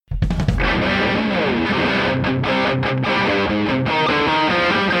Now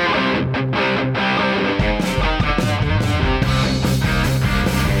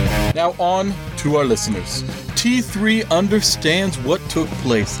on to our listeners. T3 understands what took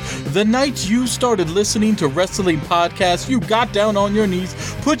place. The night you started listening to wrestling podcasts, you got down on your knees,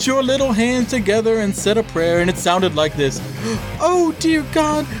 put your little hands together and said a prayer, and it sounded like this. Oh, dear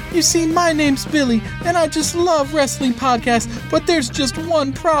God, you see, my name's Billy, and I just love wrestling podcasts, but there's just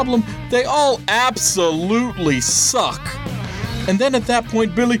one problem. They all absolutely suck. And then at that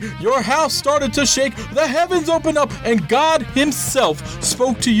point, Billy, your house started to shake, the heavens opened up, and God himself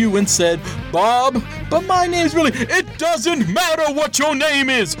spoke to you and said, Bob, but my name's Billy. It doesn't matter what your name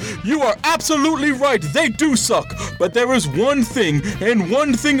is. You are absolutely right. They do suck. But there is one thing, and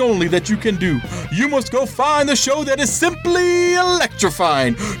one thing only, that you can do. You must go find the show that is simply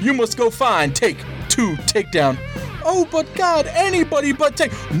electrifying. You must go find Take Two Takedown. Oh, but God, anybody but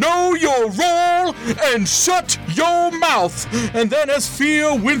take. Know your role and shut your mouth. And then as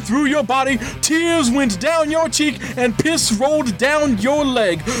fear went through your body, tears went down your cheek, and piss rolled down your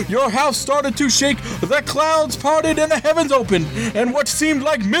leg. Your house started to shake, the clouds parted, and the heavens opened. And what seemed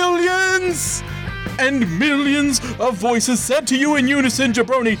like millions and millions of voices said to you in unison,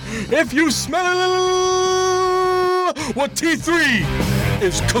 Jabroni, if you smell what T3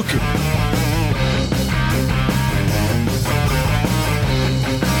 is cooking.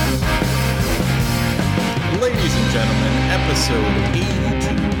 Ladies and gentlemen, episode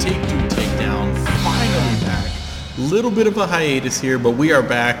 82, Take Two Takedown, finally back. Little bit of a hiatus here, but we are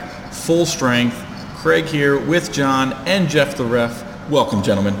back, full strength. Craig here with John and Jeff the Ref. Welcome,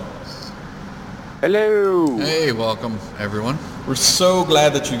 gentlemen. Hello. Hey, welcome, everyone. We're so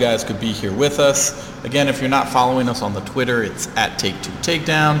glad that you guys could be here with us. Again, if you're not following us on the Twitter, it's at Take Two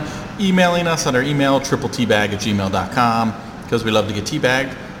Takedown. Emailing us on our email, tripletbag@gmail.com, because we love to get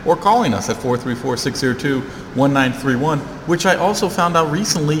teabagged. Or calling us at 434-602-1931, which I also found out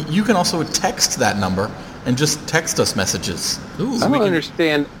recently, you can also text that number and just text us messages. Ooh, I don't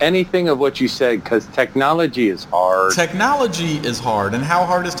understand anything of what you said, because technology is hard. Technology is hard. And how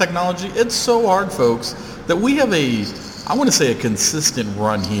hard is technology? It's so hard, folks, that we have a consistent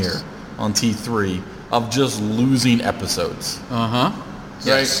run here on T3 of just losing episodes. Uh-huh.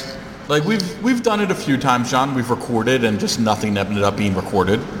 Yes. Right? Like, we've done it a few times, John. We've recorded, and just nothing ended up being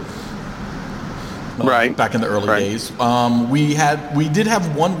recorded. Right. Back in the early days. We did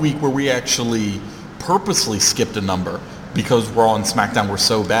have 1 week where we actually purposely skipped a number because Raw and SmackDown were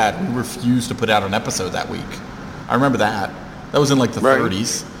so bad. We refused to put out an episode that week. I remember that. That was in, like, the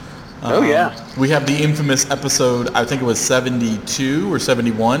 30s. Oh, yeah. We have the infamous episode, I think it was 72 or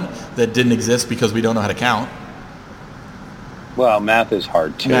 71, that didn't exist because we don't know how to count. Well, math is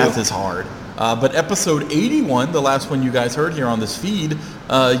hard, too. Math is hard. But episode 81, the last one you guys heard here on this feed,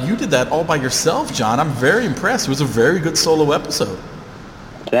 you did that all by yourself, John. I'm very impressed. It was a very good solo episode.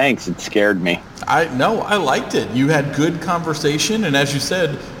 Thanks. It scared me. I liked it. You had good conversation, and as you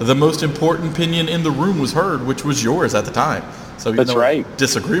said, the most important opinion in the room was heard, which was yours at the time. So even though I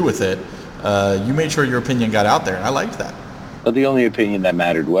disagree with it, you made sure your opinion got out there, and I liked that. Well, the only opinion that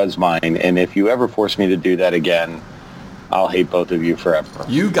mattered was mine, and if you ever force me to do that again, I'll hate both of you forever.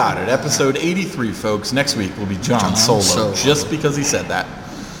 You got it. Episode 83, folks. Next week will be John Solo, just because he said that.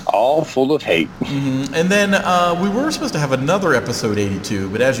 All full of hate. Mm-hmm. And then we were supposed to have another episode 82,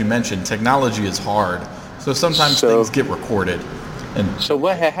 but as you mentioned, technology is hard. So sometimes things get recorded. And so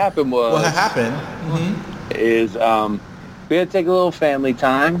what had happened was... What had happened is we had to take a little family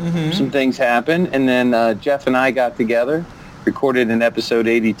time. Mm-hmm. Some things happened. And then Jeff and I got together, recorded an episode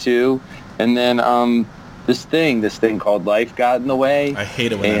 82. And then... This thing called life got in the way. I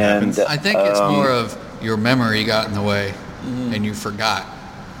hate it when that happens. I think it's more of your memory got in the way, and you forgot.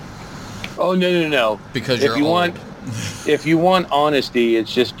 Oh, no. Because you're old. If you want honesty,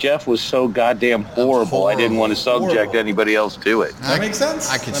 it's just Jeff was so goddamn horrible. I didn't want to subject anybody else to it. That makes sense.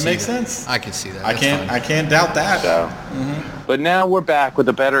 I can see makes sense. I can see that. I can't doubt that. So, But now we're back with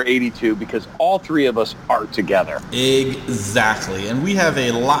a better 82 because all three of us are together. Exactly. And we have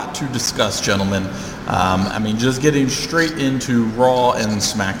a lot to discuss, gentlemen. Just getting straight into Raw and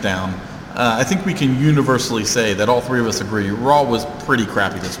SmackDown. I think we can universally say that all three of us agree Raw was pretty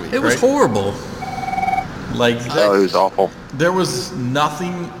crappy this week. It was horrible. It was awful. There was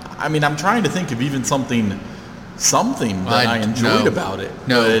nothing. I'm trying to think of even something that I enjoyed about it.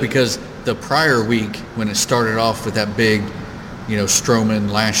 No, because the prior week when it started off with that big,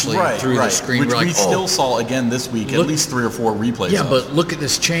 Strowman, Lashley through the screen, which we still saw again this week. At least 3 or 4 replays. Yeah, but look at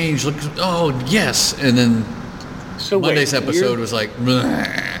this change. Look, yes, and then Monday's episode was like.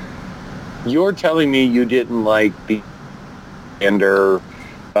 Bleh. You're telling me you didn't like the Ender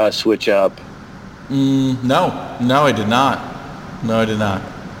switch up No, I did not. No, I did not.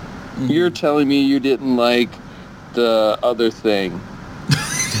 You're telling me you didn't like the other thing.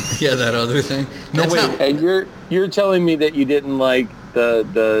 Yeah, that other thing. No, wait. And you're telling me that you didn't like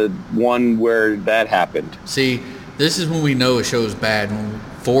the one where that happened. See, this is when we know a show is bad. When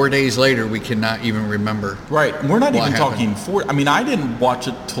 4 days later, we cannot even remember. Right. We're not even happened. talking 4. I mean, I didn't watch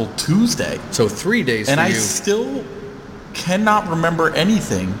it till Tuesday. So 3 days and for I you. still cannot remember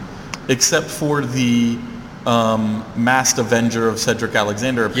anything except for the masked Avenger of Cedric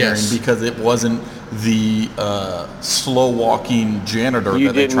Alexander appearing, because it wasn't the slow-walking janitor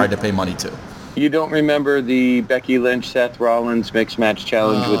that they tried to pay money to. You don't remember the Becky Lynch, Seth Rollins mixed match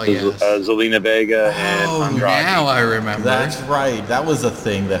challenge with Zelina Vega and Andrade? Now I remember. That's right. That was a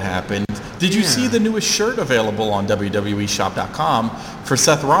thing that happened. Did you see the newest shirt available on WWEshop.com for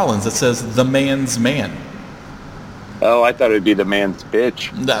Seth Rollins that says "The Man's Man"? Oh, I thought it'd be the man's bitch.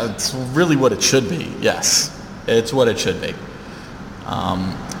 That's really what it should be. Yes, it's what it should be.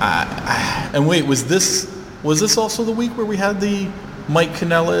 And wait, was this also the week where we had the Mike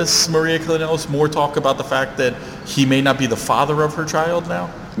Kanellis, Maria Kanellis, more talk about the fact that he may not be the father of her child now?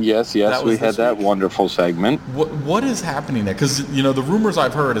 Yes, we had that wonderful segment. What is happening there? Because, the rumors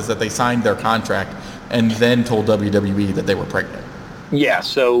I've heard is that they signed their contract and then told WWE that they were pregnant. Yeah,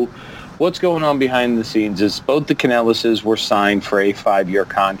 so what's going on behind the scenes is both the Kanellises were signed for a 5-year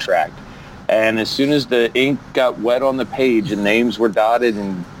contract. And as soon as the ink got wet on the page and names were dotted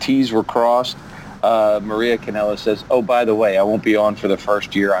and T's were crossed, Maria Kanellis says, oh, by the way, I won't be on for the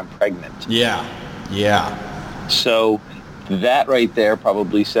first year. I'm pregnant. Yeah. So that right there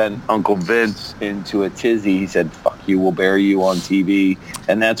probably sent Uncle Vince into a tizzy. He said, fuck you, we'll bury you on TV.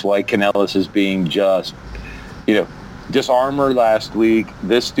 And that's why Kanellis is being just disarm her last week,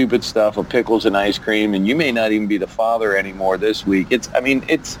 this stupid stuff of pickles and ice cream, and you may not even be the father anymore this week.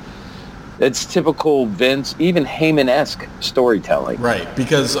 It's typical Vince, even Heyman-esque storytelling. Right,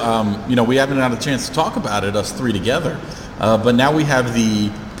 because, we haven't had a chance to talk about it, us three together, but now we have the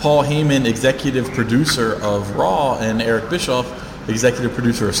Paul Heyman, executive producer of Raw, and Eric Bischoff, executive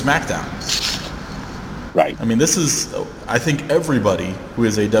producer of SmackDown. Right. I mean, this is, I think everybody who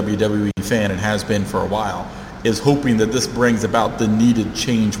is a WWE fan and has been for a while is hoping that this brings about the needed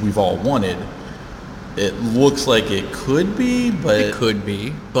change we've all wanted. It looks like it could be, but... It could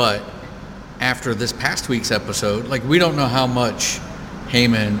be, but after this past week's episode, we don't know how much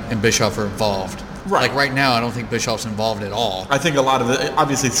Heyman and Bischoff are involved. Right. Right now, I don't think Bischoff's involved at all. I think a lot of it,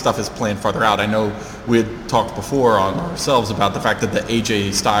 obviously stuff is planned farther out. I know we had talked before on ourselves about the fact that the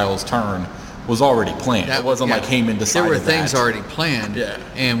AJ Styles turn was already planned. It wasn't like Heyman decided There were things already planned,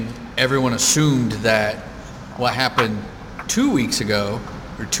 and everyone assumed that what happened 2 weeks ago,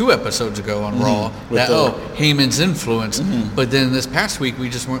 or 2 episodes ago on Raw, Heyman's influence, but then this past week we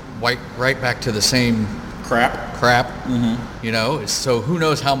just went right back to the same crap. So who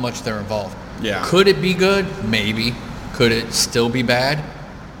knows how much they're involved. Yeah. Could it be good? Maybe. Could it still be bad?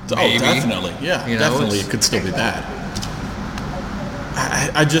 Maybe. Oh, definitely. Yeah, definitely it could still be bad.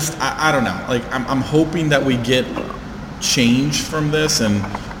 I don't know. I'm hoping that we get change from this, and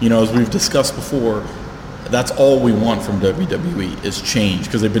as we've discussed before, that's all we want from WWE is change,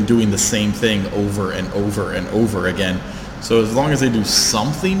 because they've been doing the same thing over and over and over again. So as long as they do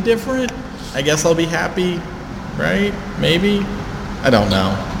something different, I guess I'll be happy, right? Maybe? I don't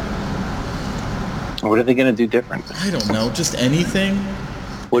know. What are they going to do different? I don't know. Just anything.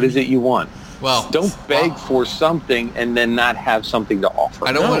 What is it you want? Well, don't beg for something and then not have something to offer.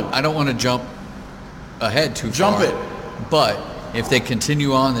 I don't want to jump ahead too far. Jump it. But if they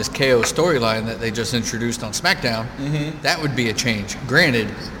continue on this KO storyline that they just introduced on SmackDown, that would be a change. Granted,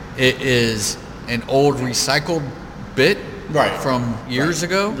 it is an old recycled bit from years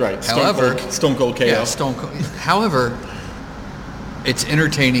ago. Right. However, Stone Cold KO. Yeah, Stone Cold. However, it's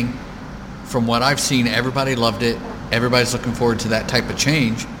entertaining. From what I've seen, everybody loved it. Everybody's looking forward to that type of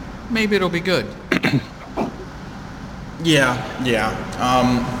change. Maybe it'll be good. Yeah.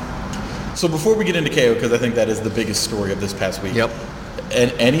 So before we get into KO, because I think that is the biggest story of this past week. Yep.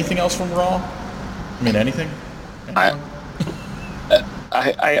 And anything else from Raw? I mean, anything?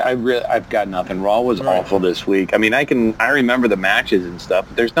 I've got nothing. Raw was awful this week. I mean, I remember the matches and stuff,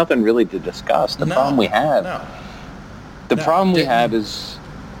 but there's nothing really to discuss. The problem we have is...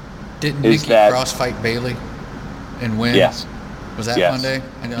 Didn't Nikki Cross fight Bayley and win? Yes. Was that Monday?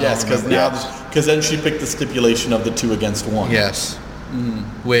 Yes, because then she picked the stipulation of the 2 against 1. Yes.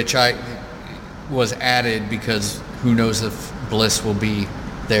 Which was added because who knows if Bliss will be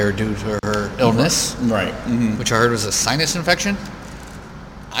there due to her illness. Right. Which I heard was a sinus infection.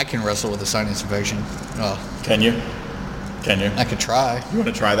 I can wrestle with a sinus infection. Can you? Can you? I could try. You want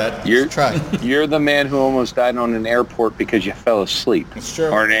to try that? You're the man who almost died on an airport because you fell asleep. It's true.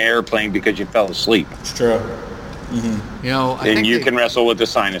 Or an airplane because you fell asleep. It's true. You know, And you can wrestle with a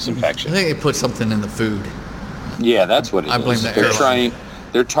sinus I infection. think they put something in the food. Yeah, that's what it is. I blame the They're airline.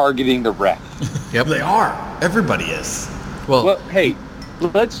 They're targeting the ref. Yep. They are. Everybody is. Well, hey,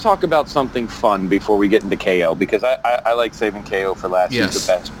 let's talk about something fun before we get into KO, because I like saving KO for last. Yes. He's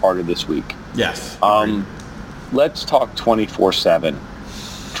the best part of this week. Yes. Let's talk 24/7.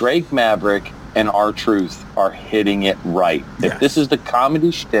 Drake Maverick and R-Truth are hitting it right. Yes. If this is the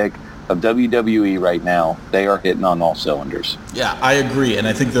comedy shtick of WWE right now, they are hitting on all cylinders. Yeah, I agree, and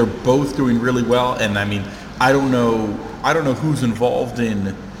I think they're both doing really well. And I mean, I don't know who's involved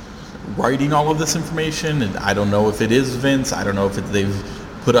in writing all of this information, and I don't know if it is Vince. I don't know if they've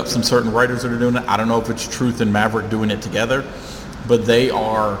put up some certain writers that are doing it. I don't know if it's Truth and Maverick doing it together, but they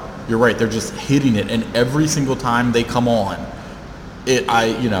are. You're right. They're just hitting it, and every single time they come on,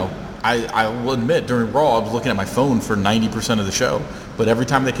 I will admit during Raw I was looking at my phone for 90% of the show, but every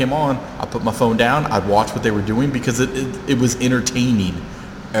time they came on, I put my phone down. I'd watch what they were doing because it was entertaining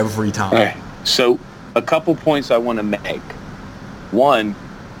every time. All right. So a couple points I want to make. One,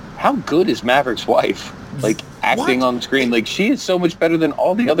 how good is Maverick's wife? Like acting What? on the screen, like she is so much better than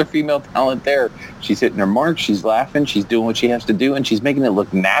all the other female talent there. She's hitting her mark, she's laughing, she's doing what she has to do, and she's making it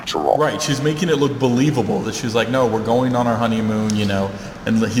look natural. Right, she's making it look believable that she's like, no, we're going on our honeymoon,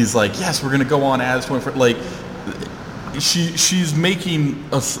 and he's like, yes, we're going to go on as 24. Like, she's making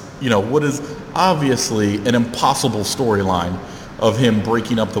us, what is obviously an impossible storyline of him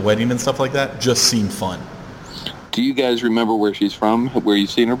breaking up the wedding and stuff like that just seem fun. Do you guys remember where she's from? Where you've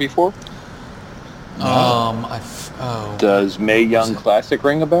seen her before? Does Mae Young Classic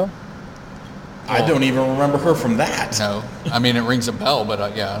ring a bell? I don't even remember her from that. No. I mean, it rings a bell, but I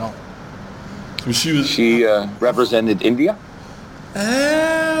don't. So She represented India.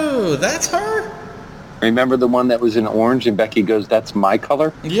 Oh, that's her? Remember the one that was in orange and Becky goes, "That's my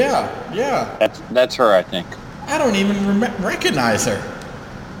color"? Yeah. That's her, I think. I don't even recognize her.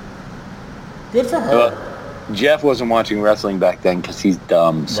 Good for her. Jeff wasn't watching wrestling back then because he's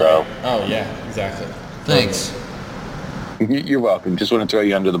dumb. So Right. Oh, yeah, exactly. Thanks. You're welcome. Just want to throw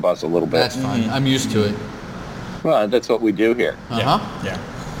you under the bus a little bit. That's fine. I'm used to it. Well, that's what we do here. Uh-huh.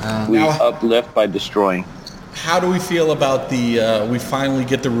 Yeah. We Now- uplift by destroying. How do we feel about we finally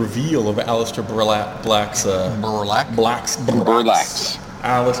get the reveal of Aleister Black's... Burlax.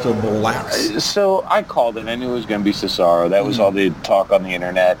 Aleister Black's. So I called it. I knew it was going to be Cesaro. That was all the talk on the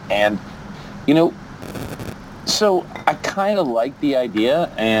internet. And, so I kind of like the idea,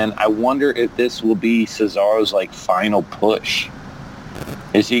 and I wonder if this will be Cesaro's, final push.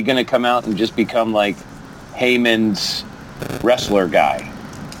 Is he going to come out and just become, Heyman's wrestler guy?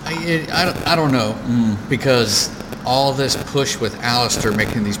 I don't know, because all this push with Aleister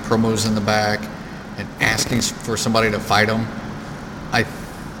making these promos in the back and asking for somebody to fight him,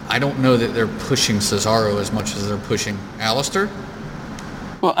 I don't know that they're pushing Cesaro as much as they're pushing Aleister.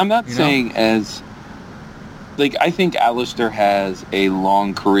 Well, I'm not saying as... I think Aleister has a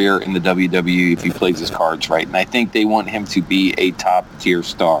long career in the WWE if he plays his cards right, and I think they want him to be a top-tier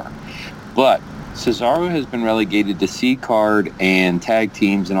star. But Cesaro has been relegated to C-card and tag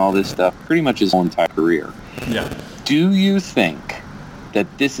teams and all this stuff pretty much his whole entire career. Yeah. Do you think that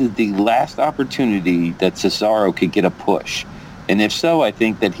this is the last opportunity that Cesaro could get a push? And if so, I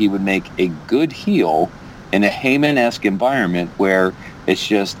think that he would make a good heel in a Heyman-esque environment where it's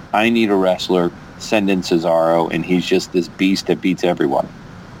just, I need a wrestler, send in Cesaro, and he's just this beast that beats everyone.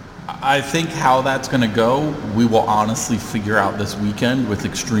 I think how that's going to go, we will honestly figure out this weekend with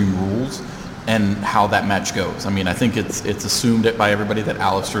Extreme Rules and how that match goes. I mean, I think it's assumed by everybody that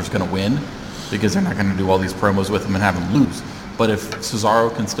Aleister's going to win because they're not going to do all these promos with him and have him lose. But if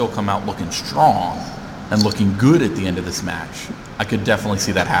Cesaro can still come out looking strong and looking good at the end of this match, I could definitely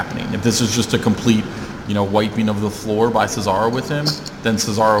see that happening. If this is just a complete, wiping of the floor by Cesaro with him, then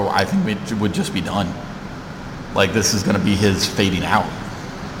Cesaro, I think, would just be done. This is going to be his fading out.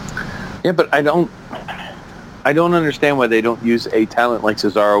 Yeah, but I don't understand why they don't use a talent like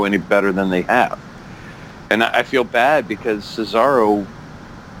Cesaro any better than they have. And I feel bad because Cesaro,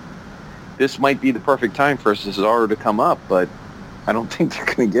 this might be the perfect time for Cesaro to come up, but I don't think they're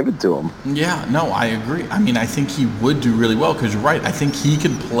going to give it to him. Yeah, no, I agree. I mean, I think he would do really well because you're right. I think he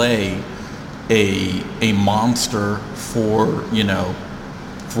could play a monster for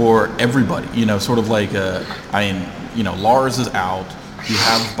everybody. Sort of like Lars is out. You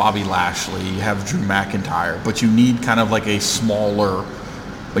have Bobby Lashley, you have Drew McIntyre, but you need kind of like a smaller,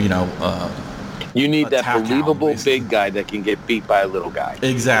 You need that attack believable hound, big guy that can get beat by a little guy.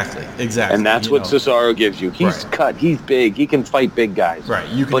 Exactly. And that's what Cesaro gives you. He's cut. He's big. He can fight big guys. Right.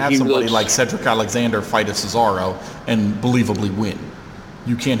 You can have somebody like Cedric Alexander fight a Cesaro and believably win.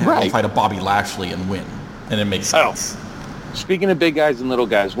 You can't have him fight a Bobby Lashley and win. And it makes sense. Oh. Speaking of big guys and little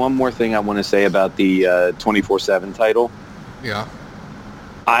guys, one more thing I want to say about the 24/7 title. Yeah.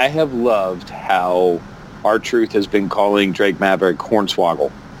 I have loved how R-Truth has been calling Drake Maverick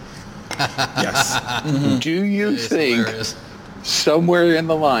Hornswoggle. Yes. Mm-hmm. Do you think somewhere in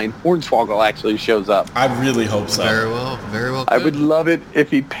the line Hornswoggle actually shows up? I really hope so. Very well. Very well. I would love it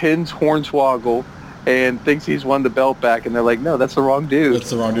if he pins Hornswoggle and thinks he's won the belt back, and they're like, no, that's the wrong dude.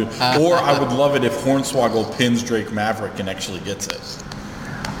 That's the wrong dude. Or I would love it if Hornswoggle pins Drake Maverick and actually gets it.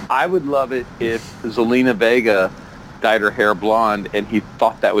 I would love it if Zelina Vega dyed her hair blonde and he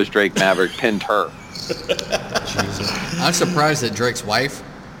thought that was Drake Maverick, pinned her. Jesus. I'm surprised that Drake's wife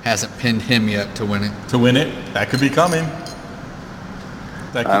hasn't pinned him yet to win it. To win it? That could be coming.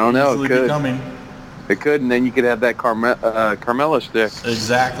 That could I don't know. easily It could. be coming. It could, and then you could have that Carmella stick.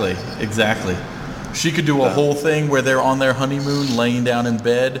 Exactly. She could do a whole thing where they're on their honeymoon, laying down in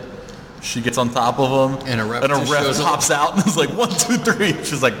bed. She gets on top of them, and a ref pops out and is like, 1, 2, 3.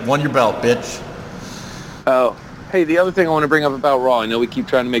 She's like, won your belt, bitch. Oh, hey, the other thing I want to bring up about Raw, I know we keep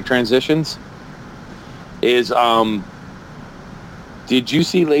trying to make transitions, is did you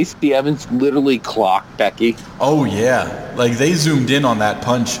see Lacey Evans literally clock Becky? Oh, yeah. Like, they zoomed in on that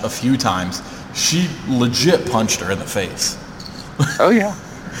punch a few times. She legit punched her in the face. Oh, yeah.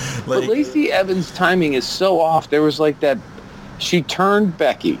 But Lacey Evans' timing is so off. There was like that, she turned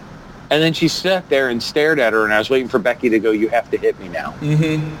Becky, and then she sat there and stared at her, and I was waiting for Becky to go, you have to hit me now.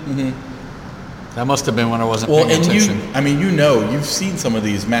 That must have been when I wasn't paying attention. You've seen some of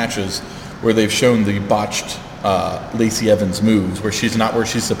these matches where they've shown the botched Lacey Evans moves, where she's not where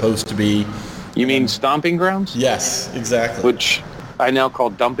she's supposed to be. You mean stomping grounds? Yes, exactly. Which I now call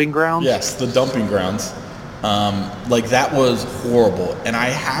dumping grounds? Yes, the dumping grounds. That was horrible. And I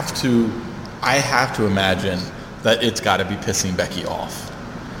have to imagine that it's got to be pissing Becky off.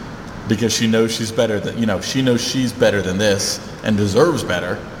 Because she knows she's better than, she knows she's better than this and deserves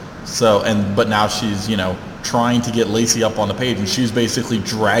better. But now she's, trying to get Lacey up on the page, and she's basically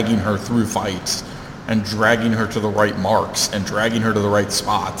dragging her through fights and dragging her to the right marks and dragging her to the right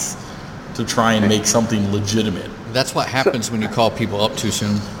spots to try and make something legitimate. That's what happens when you call people up too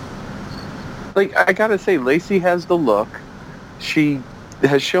soon. Like, I gotta say, Lacey has the look. She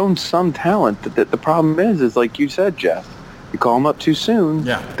has shown some talent. The problem is like you said, Jeff, you call them up too soon.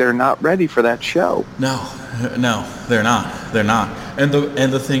 Yeah. They're not ready for that show. No, they're not. And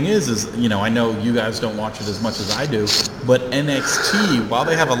the thing is, I know you guys don't watch it as much as I do, but NXT, while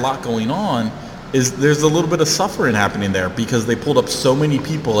they have a lot going on, there's a little bit of suffering happening there because they pulled up so many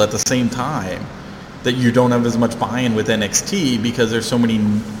people at the same time that you don't have as much buy-in with NXT because there's so many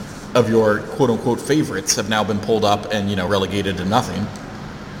of your quote-unquote favorites have now been pulled up and, relegated to nothing.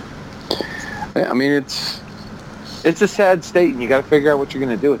 I mean, it's a sad state, and you got to figure out what you're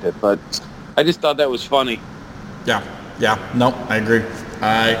going to do with it. But I just thought that was funny. Yeah. No, I agree.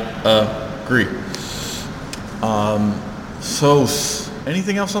 So,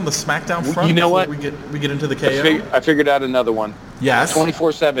 anything else on the SmackDown front? You know what? We get into the KO. I figured out another one. Yes.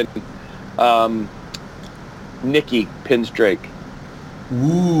 24/7. Nikki pins Drake.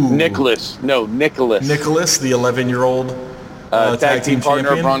 Ooh. Nicholas, the 11-year-old tag team partner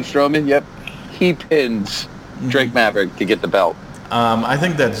champion. of Braun Strowman. Yep, he pins Drake Maverick to get the belt. I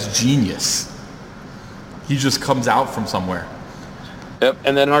think that's genius. He just comes out from somewhere. Yep,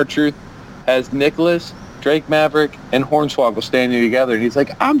 and then R-Truth has Nicholas, Drake Maverick, and Hornswoggle standing together, and he's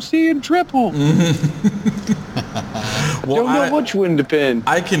like, I'm seeing triple. Don't know which one to pin.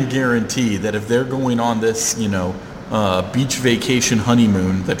 I can guarantee that if they're going on this, beach vacation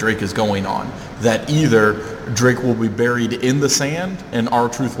honeymoon that Drake is going on, that either Drake will be buried in the sand and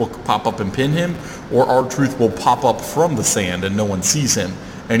R-Truth will pop up and pin him, or R-Truth will pop up from the sand and no one sees him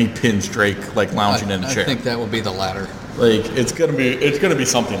and he pins Drake like lounging in a chair. I think that would be the latter. Like it's gonna be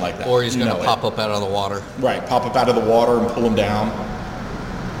something like that. Or he's gonna pop up out of the water. Right, pop up out of the water and pull him down.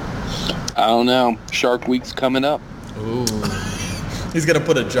 I don't know. Shark Week's coming up. Ooh. He's gonna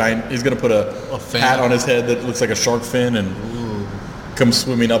put a hat on his head that looks like a shark fin and come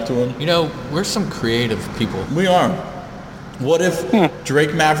swimming up to him. We're some creative people. We are. What if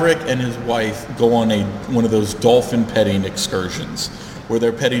Drake Maverick and his wife go on one of those dolphin petting excursions where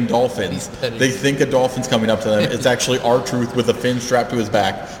they're petting dolphins? They think a dolphin's coming up to them. It's actually R-Truth with a fin strapped to his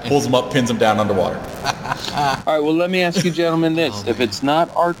back, pulls him up, pins him down underwater. All right, well, let me ask you gentlemen this. If it's not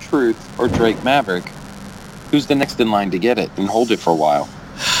R-Truth or Drake Maverick, who's the next in line to get it and hold it for a while?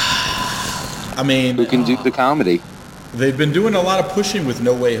 I mean, who can do the comedy. They've been doing a lot of pushing with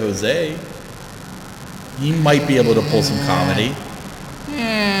No Way Jose. He might be able to pull some comedy.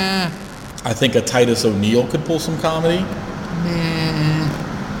 Yeah. I think a Titus O'Neil could pull some comedy.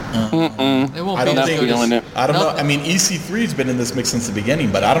 It won't I be don't as think. good as- I don't No. know. I mean, EC3's been in this mix since the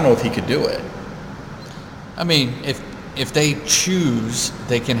beginning, but I don't know if he could do it. I mean, if they choose,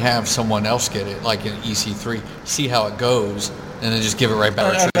 they can have someone else get it, like in EC3, see how it goes, and then just give it right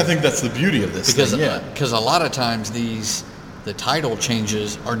back to I think that's the beauty of this because thing, yeah. because a lot of times the title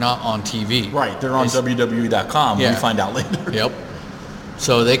changes are not on TV. Right, they're on WWE.com. Yeah. We find out later. Yep.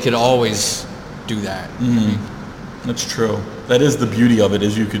 So they could always do that. That's true. That is the beauty of it,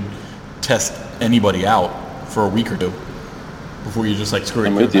 is you could test anybody out for a week or two before you just like screw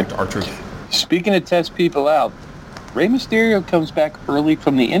I'm it with you. back to R-Truth. Speaking of test people out, Rey Mysterio comes back early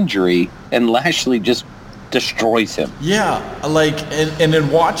from the injury, and Lashley just destroys him. Yeah, like, and in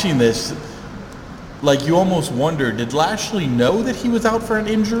watching this, like, you almost wonder, did Lashley know that he was out for an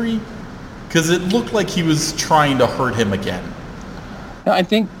injury? Because it looked like he was trying to hurt him again. No, I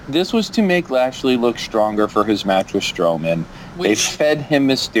think this was to make Lashley look stronger for his match with Strowman. They fed him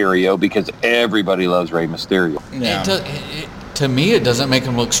Mysterio because everybody loves Rey Mysterio. Yeah. To me, it doesn't make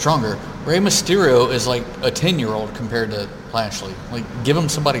him look stronger. Rey Mysterio is like a 10-year-old compared to Lashley. Like, give him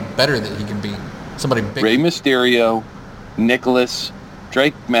somebody better that he can beat. Somebody big. Rey Mysterio, Nicholas,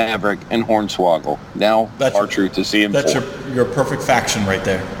 Drake Maverick, and Hornswoggle. Now, R-Truth to see him. That's your perfect faction right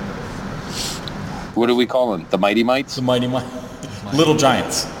there. What do we call them? The Mighty Mites? The Mighty Little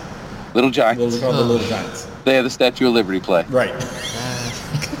Giants. Little Giants. Those are called the Little Giants. They have the Statue of Liberty play. Right.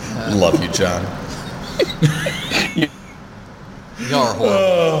 Love you, John. You're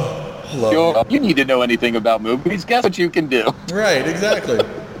horrible. You need to know anything about movies. Guess what you can do. Right, exactly.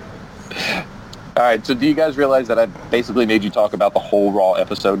 All right, so do you guys realize that I basically made you talk about the whole Raw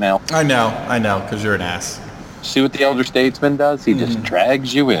episode now? I know, because you're an ass. See what the Elder Statesman does? He just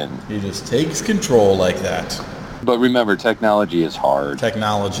drags you in. He just takes control like that. But remember, technology is hard.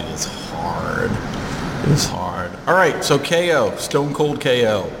 Technology is hard. It's hard. All right, so KO, Stone Cold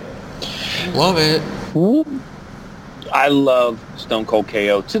KO. Love it. I love Stone Cold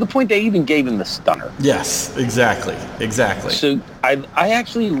KO to the point they even gave him the stunner. Yes, exactly. So I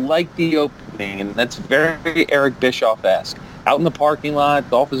actually like the opening, and that's very Eric Bischoff-esque. Out in the parking lot,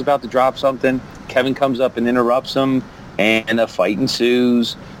 Dolph is about to drop something. Kevin comes up and interrupts him, and a fight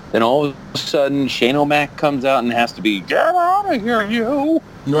ensues. Then all of a sudden, Shane O'Mac comes out and has to be, get out of here, you.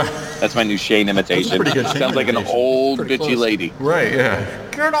 That's my new Shane imitation. That's a pretty good Shane Sounds like an imitation. old Pretty bitchy close. lady. Right, yeah.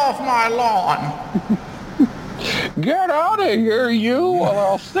 Get off my lawn. Get out of here, you, or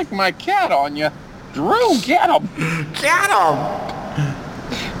I'll stick my cat on you. Drew, get him. Get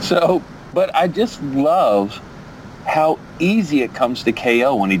him. So, but I just love how easy it comes to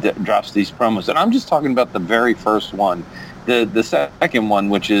KO when he drops these promos. And I'm just talking about the very first one. The second one,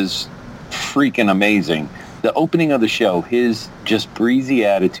 which is freaking amazing. The opening of the show, his just breezy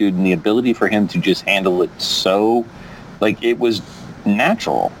attitude and the ability for him to just handle it so, like, it was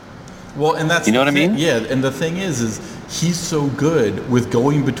natural. Well, and that's, you know what I mean? Yeah, and the thing is he's so good with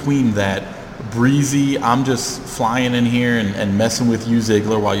going between that breezy, I'm just flying in here and messing with you,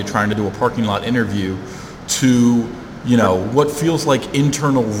 Ziggler, while you're trying to do a parking lot interview, to, you know, what feels like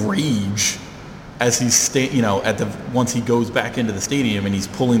internal rage as he's once he goes back into the stadium and he's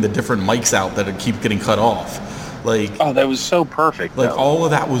pulling the different mics out that keep getting cut off. Like, oh, that was so perfect. Like, all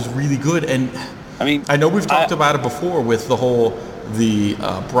of that was really good. And I mean, I know we've talked about it before with the whole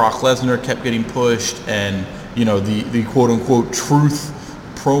Brock Lesnar kept getting pushed, and you know the quote unquote truth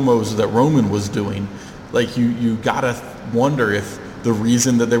promos that Roman was doing. Like, you gotta wonder if the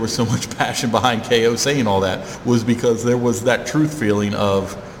reason that there was so much passion behind KO saying all that was because there was that truth feeling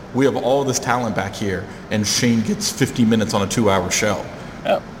of, we have all this talent back here, and Shane gets 50 minutes on a 2-hour show.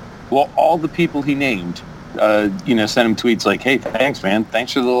 Yeah. Well, all the people he named, sent him tweets like, hey, thanks, man.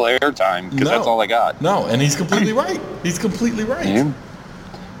 Thanks for the little airtime, because that's all I got. No, and he's completely right. He's completely right. Yeah.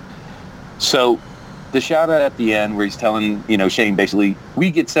 So the shout-out at the end where he's telling, Shane basically,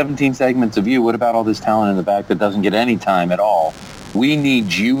 we get 17 segments of you. What about all this talent in the back that doesn't get any time at all? We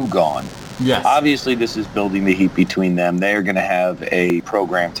need you gone. Yes. Obviously, this is building the heat between them. They're going to have a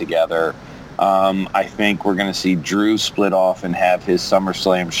program together. I think we're going to see Drew split off and have his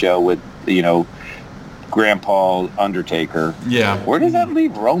SummerSlam show with, Grandpa Undertaker. Yeah. Where does that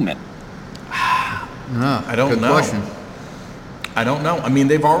leave Roman? I don't know. Question. I don't know. I mean,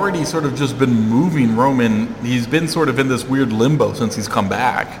 they've already sort of just been moving Roman. He's been sort of in this weird limbo since he's come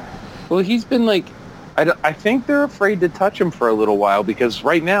back. Well, he's been like, I think they're afraid to touch him for a little while because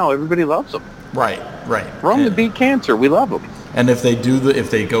right now everybody loves him. Right. Roman beat cancer. We love him. And if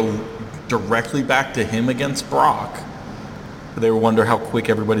they go directly back to him against Brock, they wonder how quick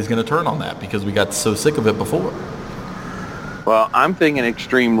everybody's going to turn on that because we got so sick of it before. Well, I'm thinking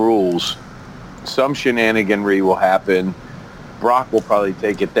Extreme Rules. Some shenaniganry will happen. Brock will probably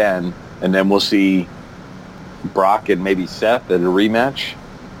take it then, and then we'll see Brock and maybe Seth at a rematch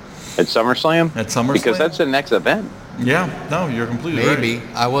at SummerSlam. At SummerSlam? Because that's the next event. Yeah, no, you're completely right. Maybe.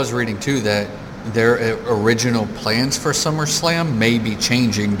 I was reading, too, that their original plans for SummerSlam may be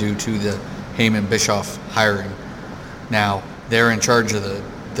changing due to the Heyman-Bischoff hiring. Now, they're in charge of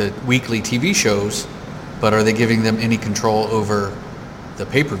the weekly TV shows, but are they giving them any control over the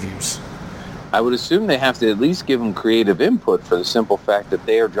pay-per-views? I would assume they have to at least give them creative input for the simple fact that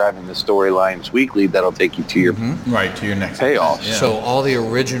they are driving the storylines weekly that'll take you to your right to your next payoff. Yeah. So all the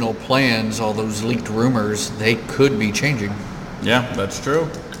original plans, all those leaked rumors, they could be changing. Yeah, that's true.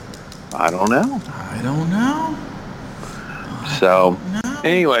 I don't know. So,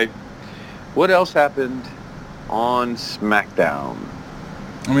 anyway, what else happened on SmackDown?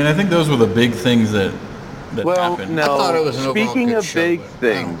 I mean, I think those were the big things that happened. No. I thought it was an overall Speaking good of show, big but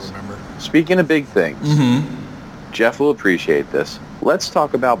I don't things, remember. speaking of big things, Jeff will appreciate this. Let's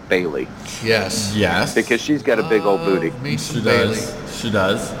talk about Bayley Yes. Yes. because she's got a big old booty. Me some She Bailey. does. She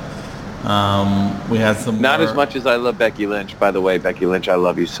does. We had some Not more- as much as I love Becky Lynch, by the way. Becky Lynch, I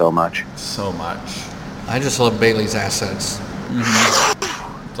love you so much. So much. I just love Bailey's assets.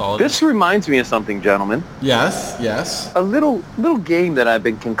 That's all it is. This reminds me of something, gentlemen. Yes. Yes. A little game that I've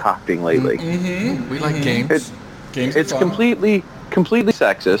been concocting lately. We like games. Games It's are fun. completely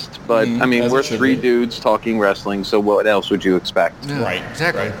sexist, but I mean, as we're it should three be. dudes talking wrestling, so what else would you expect? Yeah, Right.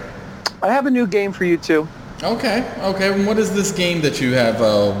 Exactly. Right. I have a new game for you too. Okay. And what is this game that you have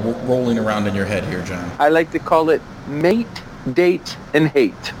rolling around in your head here, John? I like to call it Mate, Date, and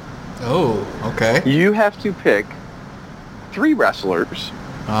Hate. Oh, okay. You have to pick 3 wrestlers,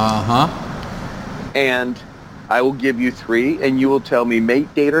 Uh-huh. and I will give you 3, and you will tell me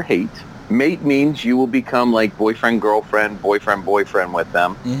mate, date, or hate. Mate means you will become like boyfriend, girlfriend, boyfriend with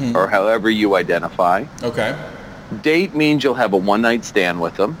them, or however you identify. Okay. Date means you'll have a one-night stand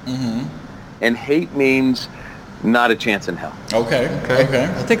with them. And hate means not a chance in hell. Okay.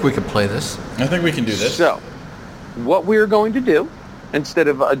 I think we could play this. I think we can do this. So, what we're going to do, instead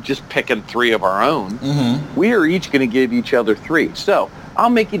of just picking 3 of our own, we are each going to give each other 3. So, I'll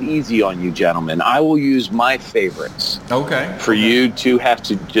make it easy on you, gentlemen. I will use my favorites Okay. for you to have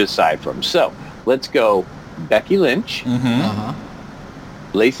to decide from. So, let's go Becky Lynch, Uh-huh.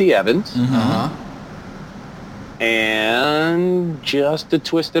 Lacey Evans, Uh-huh. and just to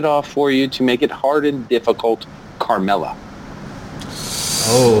twist it off for you to make it hard and difficult, Carmella.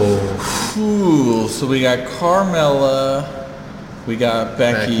 Oh. Ooh, so we got Carmella, we got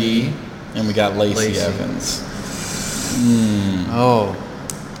Becky, and we got Lacey Evans. Oh.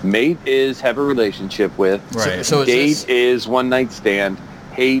 Mate is have a relationship with. Right. So is Date this, is one night stand.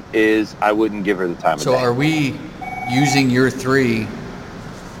 Hate is I wouldn't give her the time so of day. are we using your 3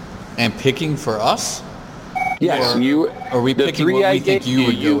 and picking for us? Yes, or you. Are we the picking 3 what I we think gave you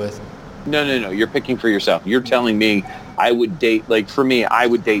would go with? No. You're picking for yourself. You're telling me I would date. Like for me, I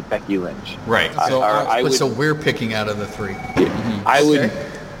would date Becky Lynch. Right. So I would. So we're picking out of the 3. I would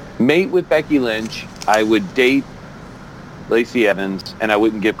mate with Becky Lynch. I would date Lacey Evans, and I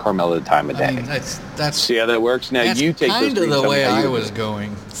wouldn't give Carmella the time of day. I mean, that's See how that works? Now that's you take kind those of 3, the tell me way how I you was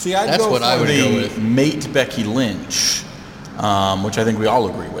going. see, I'd That's go what for I would the go with. mate Becky Lynch, which I think we all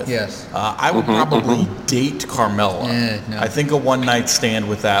agree with. Yes. I would probably date Carmella. No. I think a one-night stand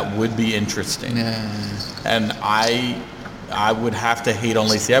with that would be interesting. And I would have to hate on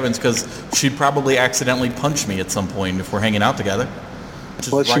Lacey Evans because she'd probably accidentally punch me at some point if we're hanging out together.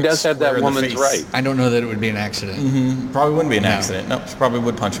 Just Well, she right does have square that in the woman's face. right. I don't know that it would be an accident. Probably wouldn't be an No. accident. No, she probably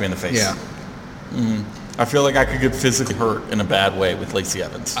would punch me in the face. Yeah. I feel like I could get physically hurt in a bad way with Lacey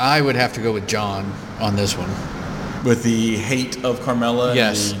Evans. I would have to go with John on this one. With the hate of Carmella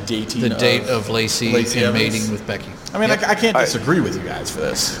Yes. and the dating The date of Lacey and Evans. mating with Becky. I mean, Yep. I can't All right. disagree with you guys for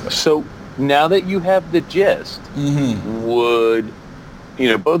this. So now that you have the gist, would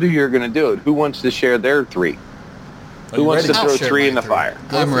both of you are going to do it? Who wants to share their 3? Are Who you wants ready? to I'll throw share 3 my in the 3. fire?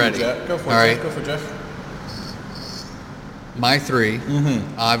 I'm ready. Go for it, All right. Jeff. Go for it, Jeff. My 3,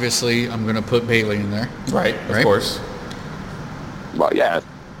 obviously, I'm going to put Bailey in there. Right, of Right. course. Well, yeah.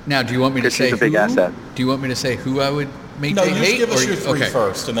 Now, do you want me to Because she's say a big who? asset. Do you want me to say who I would make No, they just hate? give us or- your 3 okay.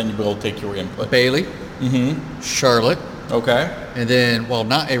 first, and then you will take your input. Bailey, Charlotte, Okay. and then, well,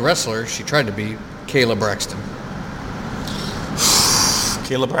 not a wrestler. She tried to be Kayla Braxton.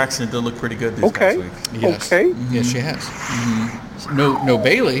 Kayla Braxton did look pretty good these Okay. past week. Yes. Okay. Yes, she has. No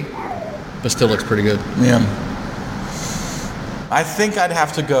Bailey, but still looks pretty good. Yeah. I think I'd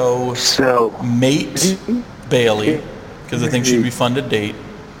have to go mate Bailey, because I think she'd be fun to date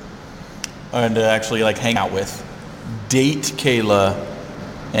and to actually like hang out with. Date Kayla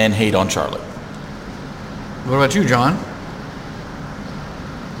and hate on Charlotte. What about you, John?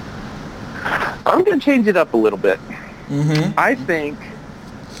 I'm going to change it up a little bit. Mm-hmm. I think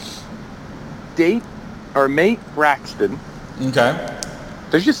date or mate Braxton. Okay.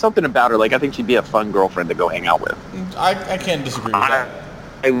 There's just something about her. Like, I think she'd be a fun girlfriend to go hang out with. I can't disagree with that.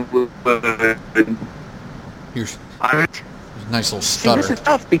 I would. Here's I, nice little see, stutter. this is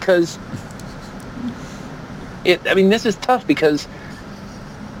tough because this is tough because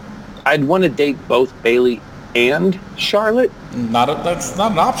I'd want to date both Bailey and Charlotte. That's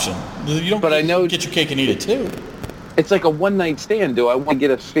not an option. You don't. But I know get your cake and eat it too. It's like a one-night stand. Do I want to get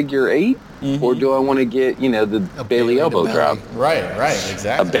a figure eight, or do I want to get the Bailey elbow drop? Right,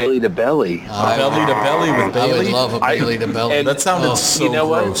 exactly. A belly to belly. A belly to belly with Bailey. I would love a belly to belly. and That sounded so you know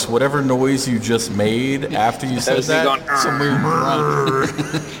what? gross. Whatever noise you just made after you said that.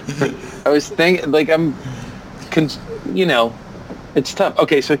 I was thinking, like, it's tough.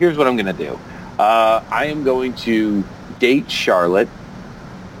 Okay, so here's what I'm going to do. I am going to date Charlotte,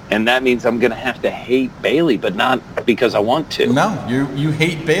 and that means I'm going to have to hate Bailey, but not because I want to. No, you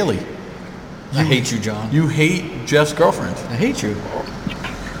hate Bailey. I hate you, John. You hate Jeff's girlfriend. I hate you.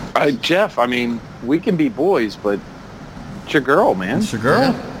 Jeff, we can be boys, but it's your girl, man. It's your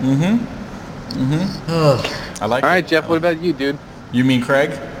girl. Yeah. I like All it. right, Jeff, what about you, dude? You mean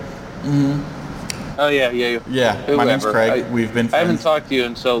Craig? Oh, yeah. Yeah, my name's Craig. We've been friends. I haven't talked to you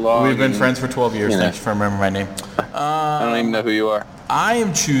in so long. We've been friends for 12 years. Thanks for remembering my name. I don't even know who you are. I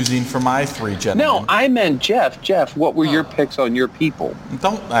am choosing for my three gentlemen. No, I meant Jeff. Jeff, what were your picks on your people?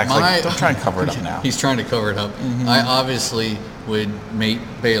 Don't don't try and cover it up now. He's trying to cover it up. Mm-hmm. I obviously would mate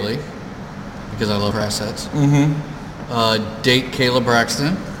Bailey because I love her assets. Mm-hmm. Date Kayla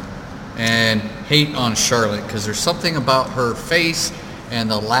Braxton and hate on Charlotte because there's something about her face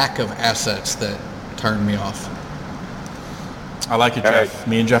and the lack of assets that turned me off. I like it, All Jeff. right.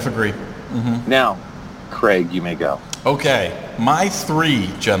 Me and Jeff agree. Now, Craig, you may go. Okay, my three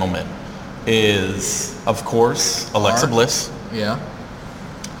gentlemen is, of course, Alexa Mark. Bliss. Yeah.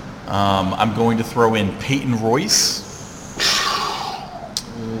 I'm going to throw in Peyton Royce.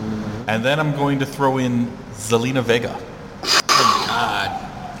 And then I'm going to throw in Zelina Vega.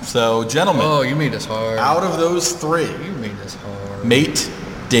 God. So, gentlemen, Oh, you made this hard. out of those three, You made this hard. mate,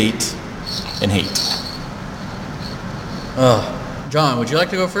 date, and hate. John, would you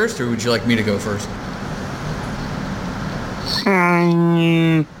like to go first or would you like me to go first?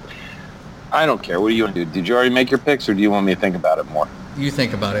 I don't care. What do you want to do? Did you already make your picks, or do you want me to think about it more? You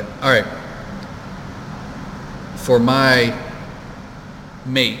think about it. All right. For my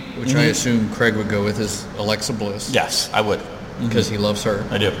mate, which I assume Craig would go with, is Alexa Bliss. Yes, I would. Because he loves her.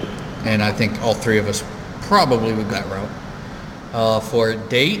 I do. And I think all three of us probably would go that route. For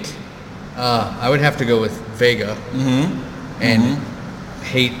date, I would have to go with Vega and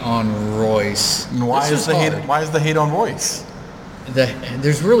hate on Royce. And why This is the hate? hard. Why is the hate on Royce?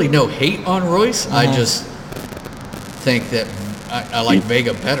 There's really no hate on Royce. I just think that I like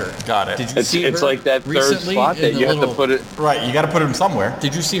Vega better. Got it. Did you see It's her like that third recently spot in that the you have to little- put it, Right, you got to put him somewhere.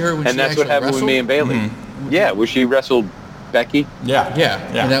 Did you see her when and she that's what actually happened with me and Bailey. Yeah, where she wrestled Becky. Yeah. Yeah,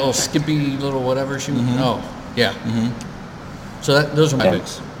 Yeah. and that little skimpy little whatever she was. Oh, yeah. So those are my Yeah.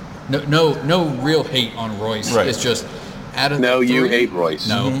 picks. No real hate on Royce. Right. It's just out of No, the three. you hate Royce.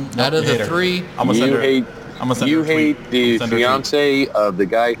 No, out of You hate the her. three. I'm gonna send You her. hate. I'm gonna send her You a tweet. hate the Send her a tweet. fiance of the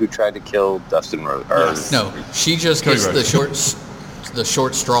guy who tried to kill Dustin Rhodes. Yes. No, she just Cody gets Rhodes. the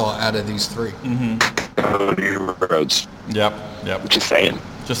short straw out of these three. Cody Rhodes. Yep. Just saying.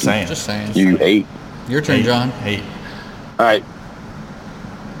 Just saying. Just saying. You hate. Your turn, hate, John. Hate. All right.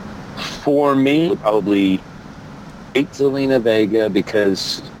 For me, probably mate Zelina Vega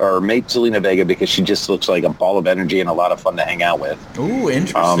because she just looks like a ball of energy and a lot of fun to hang out with. Ooh,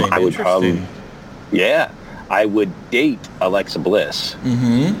 interesting. I would interesting. I would date Alexa Bliss. So you're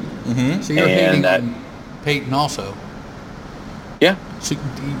And hating that- on Peyton also. Yeah, So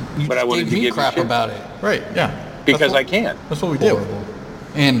you But I just wanted gave to me give you crap shit. about it. Right. Yeah. because That's I what- can. That's what we do. Horrible.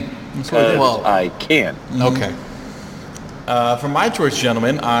 And Because I can. okay. For my choice,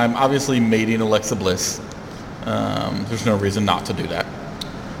 gentlemen, I'm obviously mating Alexa Bliss. There's no reason not to do that.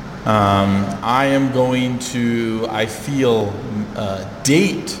 I am going to, I feel,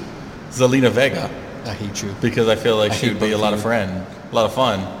 date Zelina Vega I hate you. because I feel like I she hate would be a both lot of of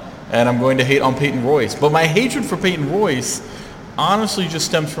fun. And I'm going to hate on Peyton Royce. But my hatred for Peyton Royce honestly just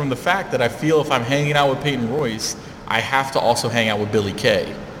stems from the fact that I feel if I'm hanging out with Peyton Royce, I have to also hang out with Billie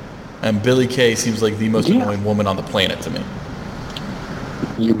Kay. And Billie Kay seems like the most annoying woman on the planet to me.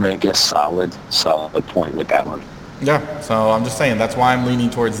 You make a solid point with that one. Yeah, so I'm just saying that's why I'm leaning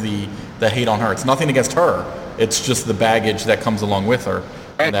towards the hate on her. It's nothing against her. It's just the baggage that comes along with her,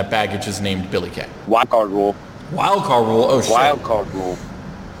 and that baggage is named Billie Kay. Wild card rule. Wild card rule. Oh shit. Wild card rule.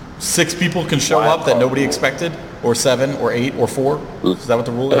 6 people can show up that nobody expected, or 7, or 8, or 4. Is that what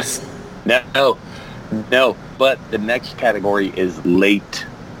the rule is? No. But the next category is late.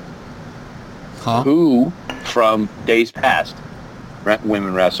 Huh? Who from days past,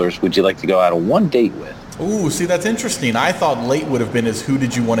 women wrestlers, would you like to go out on one date with? Ooh, see, that's interesting. I thought late would have been as who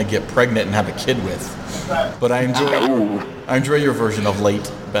did you want to get pregnant and have a kid with? But I enjoy your version of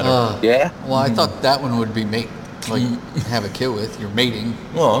late better. Yeah? Well, I thought that one would be mate, like have a kid with. You're mating.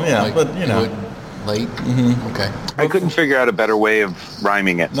 Well, yeah, like, but you know. Late? Okay. I couldn't figure out a better way of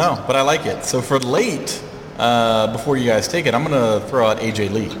rhyming it. No, but I like it. So for late, before you guys take it, I'm going to throw out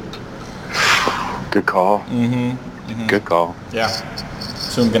AJ Lee. Good call. Good call. Yeah.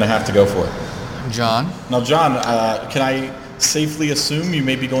 So I'm going to have to go for it. John? Now, John, can I safely assume you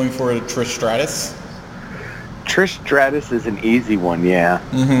may be going for a Trish Stratus? Trish Stratus is an easy one, yeah.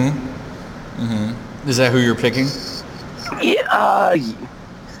 Is that who you're picking? Yeah.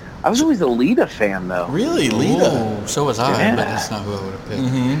 I was always a Lita fan, though. Really? Lita? Oh, so was I, Yeah. but that's not who I would have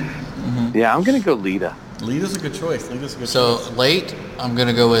picked. Yeah, I'm going to go Lita. Lita's a good choice. So late, I'm going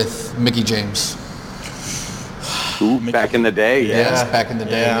to go with Mickie James. Ooh, back in the day, yeah. Yes, back in the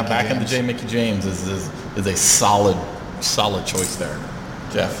day. Yeah, Mickie back in the James. day, Mickie James is a solid choice there.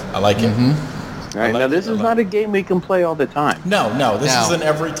 Jeff, I like it. All right, now this is not a game we can play all the time. No, this is an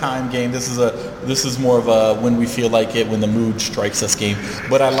every time game. This is more of a when we feel like it, when the mood strikes us game.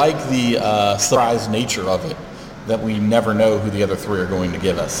 But I like the surprise nature of it, that we never know who the other 3 are going to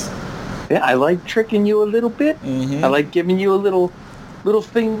give us. Yeah, I like tricking you a little bit. I like giving you a little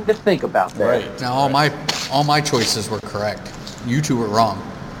thing to think about there. Right. Now, all my choices were correct. You 2 were wrong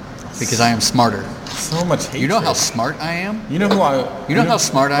because I am smarter. So much hate. You know how smart I am? You know who I... You know how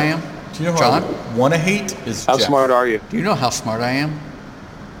smart I am? Do you know who John? I want to hate is How Jeff. smart are you? Do you know how smart I am?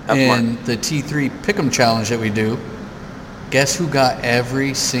 How In the T3 Pick'em Challenge that we do, guess who got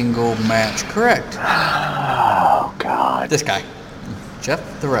every single match correct? Oh, God. This guy.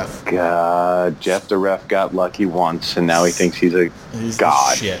 Jeff the ref. God, Jeff the ref got lucky once, and now he thinks he's a He's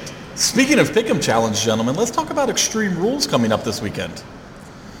god. the shit. Speaking of Pick'em Challenge, gentlemen, let's talk about Extreme Rules coming up this weekend.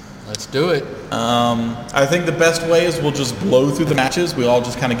 Let's do it. I think the best way is we'll just blow through the matches. We all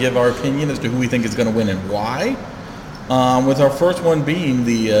just kind of give our opinion as to who we think is going to win and why. With our first one being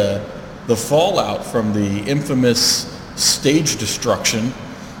the fallout from the infamous stage destruction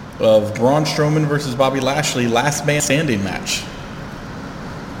of Braun Strowman versus Bobby Lashley last man standing match.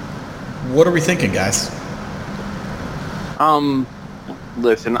 What are we thinking, guys?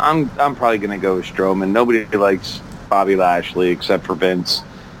 Listen, I'm probably going to go with Strowman. Nobody likes Bobby Lashley except for Vince.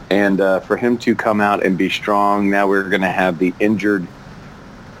 And for him to come out and be strong, now we're going to have the injured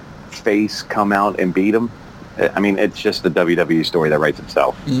face come out and beat him. I mean, it's just the WWE story that writes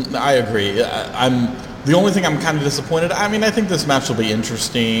itself. I agree. I'm the only thing I'm kind of disappointed. I mean, I think this match will be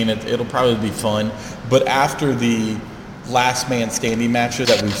interesting. It'll probably be fun. But after the last man standing matches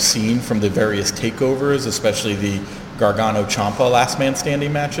that we've seen from the various takeovers, especially the Gargano Ciampa last man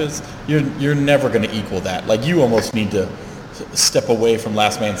standing matches, you're never going to equal that. Like, you almost need to step away from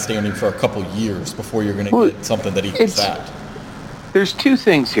last man standing for a couple years before you're going to get something that equals that. There's 2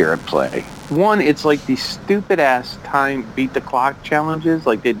 things here at play. One, it's like these stupid ass time beat the clock challenges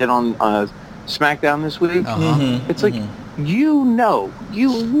like they did on SmackDown this week. It's like you know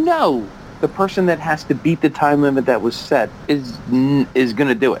the person that has to beat the time limit that was set is going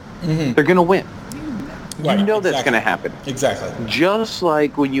to do it. They're going to win. Right, you know that's going to happen. Exactly. Just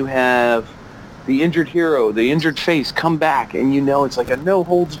like when you have the injured hero, the injured face come back, and you know it's like a no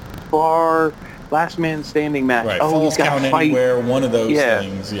holds bar last man standing match. Right. Oh, he's got to fight. Anywhere, one of those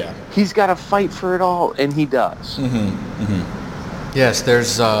things. Yeah. He's got to fight for it all, and he does. Yes,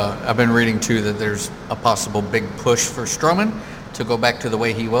 there's. I've been reading too that there's a possible big push for Strowman to go back to the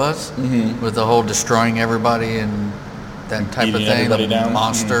way he was with the whole destroying everybody and that type of Beating thing, the everybody down.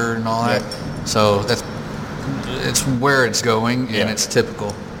 monster and all that. So it's where it's going, and it's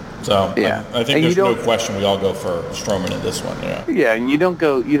typical. So Yeah. I think And there's you no don't- question we all go for Strowman in this one. Yeah. Yeah, and you don't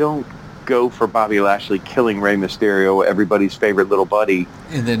go for Bobby Lashley killing Rey Mysterio, everybody's favorite little buddy,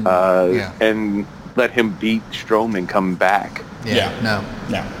 And then and let him beat Strowman come back. No.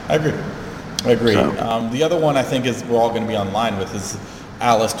 Yeah, I agree. So- The other one I think is we're all going to be online with is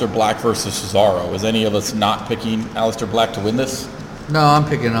Aleister Black versus Cesaro. Is any of us not picking Aleister Black to win this? No, I'm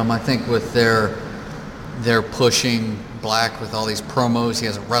picking them. I think with their pushing Black with all these promos. He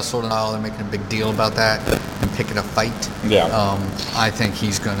hasn't wrestled in a while. They're making a big deal about that and picking a fight. Yeah. I think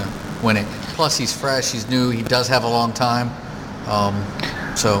he's going to win it. Plus, he's fresh. He's new. He does have a long time.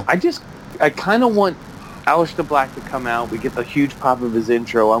 So I kind of want Aleister Black to come out. We get the huge pop of his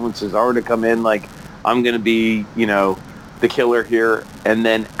intro. I want Cesaro to come in like, I'm going to be, the killer here. And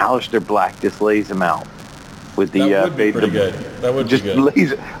then Aleister Black just lays him out with the... That would be pretty good. That would just be good.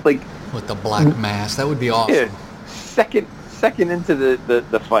 Lays, like... With the black mask. That would be awesome. Yeah. Second into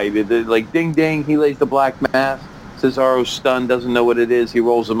the fight. Like, ding, ding, he lays the black mask. Cesaro's stunned, doesn't know what it is. He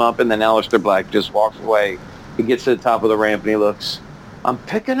rolls him up, and then Aleister Black just walks away. He gets to the top of the ramp, and he looks... I'm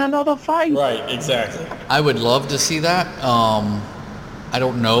picking another fight. Right, exactly. I would love to see that. I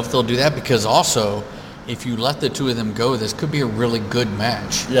don't know if they'll do that because also, if you let the two of them go, this could be a really good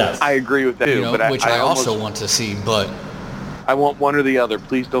match. Yes. I agree with that too. But which I also want to see, but... I want one or the other.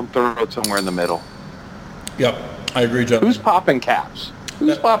 Please don't throw it somewhere in the middle. Yep, I agree, gentlemen. Who's popping caps?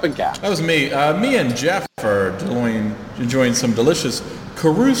 Popping caps? That was me. Me and Jeff are enjoying some delicious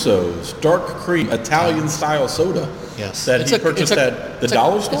Caruso's Dark Cream Italian-style soda. Yes. That he purchased at the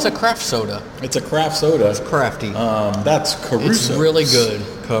dollar store? It's a craft soda. It's a craft soda. It's crafty. That's Caruso's. It's really good.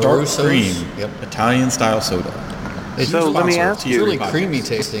 Caruso's. Dark Cream Yep. Italian-style soda. So let me ask you. It's really creamy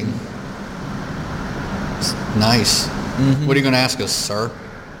tasting. It's nice. Mm-hmm. What are you going to ask us, sir?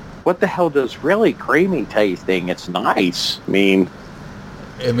 What the hell does really creamy tasting? It's nice. I mean...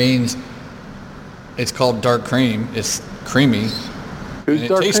 It means it's called dark cream. It's creamy. Who's and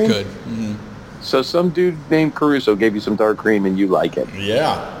dark it tastes cream? good. Mm-hmm. So some dude named Caruso gave you some dark cream and you like it.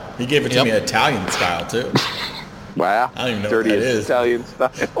 Yeah. He gave it to me Italian style, too. Wow. I don't even know Dirty what that is. Italian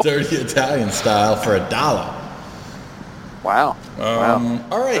style. Dirty Italian style for $1. Wow. Wow.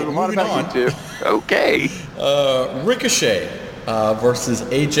 All right, moving on. Okay. Ricochet versus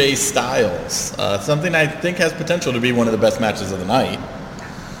AJ Styles. Something I think has potential to be one of the best matches of the night.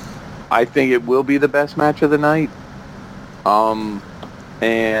 I think it will be the best match of the night.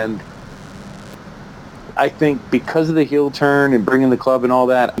 And I think because of the heel turn and bringing the club and all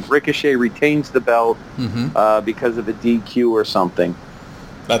that, Ricochet retains the belt because of a DQ or something.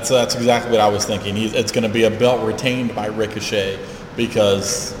 That's exactly what I was thinking. It's going to be a belt retained by Ricochet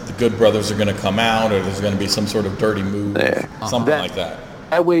because the Good Brothers are going to come out, or there's going to be some sort of dirty move, something like that.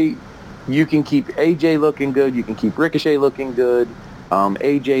 That way, you can keep AJ looking good. You can keep Ricochet looking good.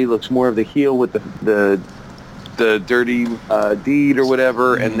 AJ looks more of the heel with the dirty deed or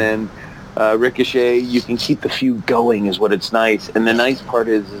whatever, and then Ricochet, you can keep the feud going is what it's nice. And the nice part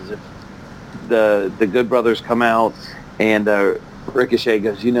is if the Good Brothers come out and Ricochet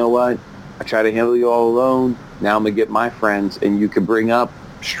goes, you know what? I try to handle you all alone. Now I'm going to get my friends, and you could bring up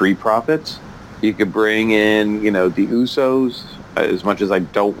Street Profits. You could bring in, the Usos, as much as I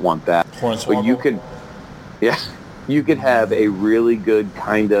don't want that. But you could have a really good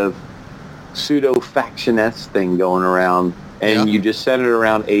kind of pseudo-faction-esque thing going around, and you just set it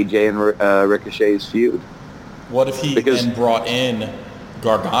around AJ and Ricochet's feud. What if he then brought in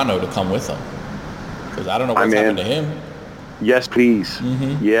Gargano to come with him? Because I don't know what's happened to him. Yes, please.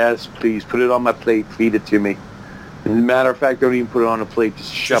 Mm-hmm. Yes, please. Put it on my plate. Feed it to me. As a matter of fact, don't even put it on a plate.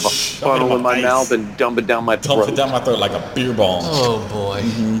 Just shove a funnel in my mouth and dump it down my throat. Dump it down my throat like a beer bong. Oh, boy.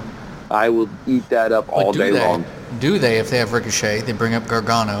 Mm-hmm. I will eat that up all day long. Do they, if they have Ricochet, they bring up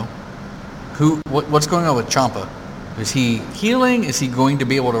Gargano? What's going on with Ciampa? Is he healing? Is he going to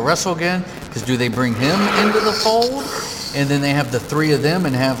be able to wrestle again? Because do they bring him into the fold? And then they have the three of them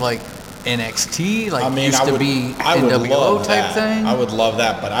and have, like, NXT, be NWO type thing? I would love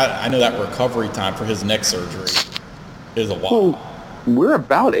that, but I know that recovery time for his neck surgery is a while. Well, we're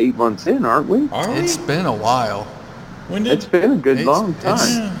about 8 months in, aren't we? It's been a while. It's been a good long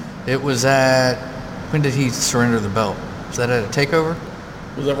time. It was when did he surrender the belt? Was that at a TakeOver?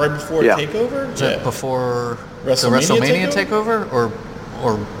 Was that right before TakeOver? Was that before the WrestleMania takeover or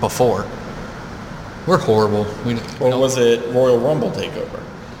before? We're horrible. Or was it Royal Rumble TakeOver?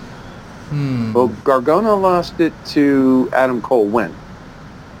 Well, Gargano lost it to Adam Cole when?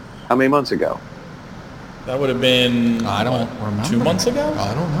 How many months ago? That would have been, I don't remember. 2 months ago?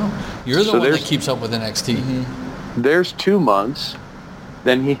 I don't know. You're the one that keeps up with NXT. Mm-hmm. There's 2 months.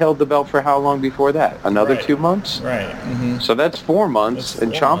 Then he held the belt for how long before that? Another 2 months? Right. Mm-hmm. So that's 4 months.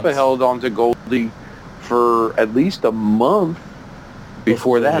 And Ciampa held on to Goldie for at least a month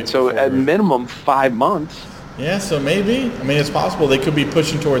before that. So at minimum 5 months. Yeah, so maybe. I mean, it's possible they could be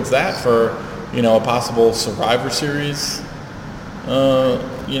pushing towards that for, a possible Survivor Series, or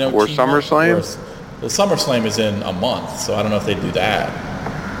SummerSlam. The SummerSlam is in a month, so I don't know if they do that.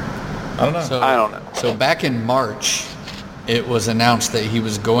 I don't know. I don't know. So back in March, it was announced that he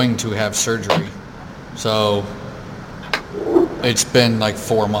was going to have surgery. So It's been like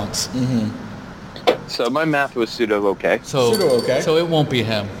 4 months. So my math was pseudo okay. So it won't be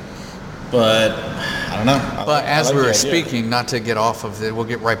him. But I don't know. But as we were speaking, not to get off of it, we'll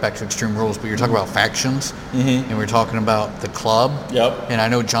get right back to Extreme Rules, but you're talking about factions, and we're talking about the club. Yep. And I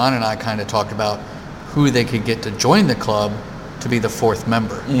know John and I kind of talked about who they could get to join the club to be the fourth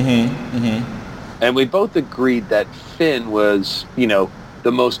member. And we both agreed that Finn was,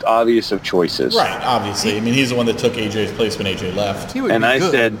 the most obvious of choices. Right, obviously. I mean, he's the one that took AJ's place when AJ left. He would be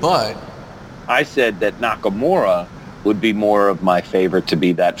good, but I said that Nakamura would be more of my favorite to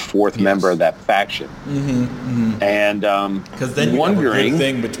be that fourth member of that faction. And because then you have a good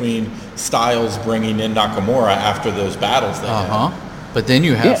thing between Styles bringing in Nakamura after those battles they had. But then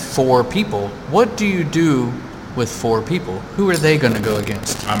you have 4 people. What do you do with 4 people? Who are they going to go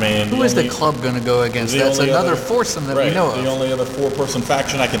against? I mean, who is the club going to go against? That's another foursome that we know of. The only other 4-person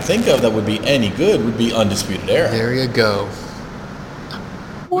faction I can think of that would be any good would be Undisputed Era. There you go.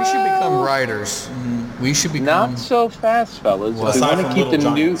 We should become writers. We should become... Not so fast, fellas. If we want to keep the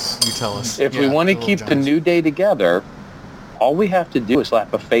You tell us. If we want to keep the New Day together, all we have to do is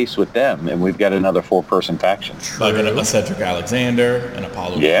slap a face with them, and we've got another 4-person faction. Like a Cedric Alexander, an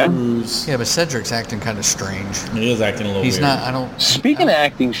Apollo Crews. Yeah, but Cedric's acting kind of strange. He is acting a little weird. He's not, Speaking of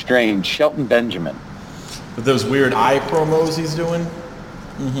acting strange, Shelton Benjamin. With those weird eye promos he's doing.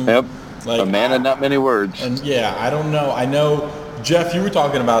 Yep. Like, a man of not many words. And I don't know. I know, Jeff, you were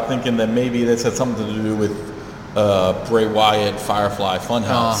talking about thinking that maybe this had something to do with Bray Wyatt, Firefly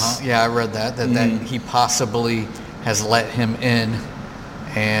Funhouse. Yeah, I read that he possibly has let him in,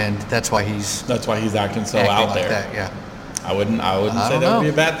 and that's why he's acting so out there. Like that, yeah. I wouldn't say that would be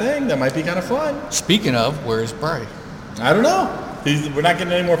a bad thing. That might be kind of fun. Speaking of, where's Bray? I don't know. We're not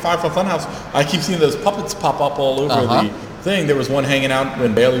getting any more Firefly Funhouse. I keep seeing those puppets pop up all over the thing. There was one hanging out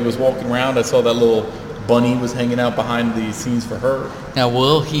when Bayley was walking around. I saw that little bunny was hanging out behind the scenes for her. Now,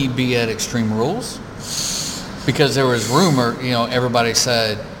 will he be at Extreme Rules? Because there was rumor, everybody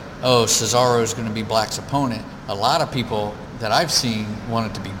said, Cesaro's going to be Black's opponent. A lot of people that I've seen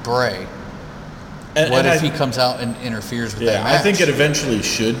want it to be Bray. What if he comes out and interferes with that match? I think it eventually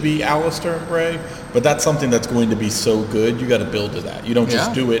should be Alistair and Bray, but that's something that's going to be so good, you got to build to that. You don't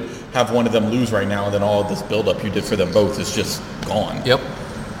just do it, have one of them lose right now, and then all of this build-up you did for them both is just gone. Yep.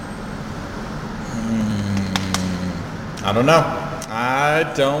 I don't know.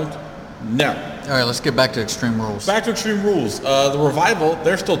 I don't know. All right, let's get back to Extreme Rules. Back to Extreme Rules. The Revival,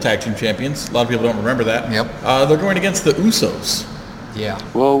 they're still tag team champions. A lot of people don't remember that. Yep. They're going against the Usos. Yeah.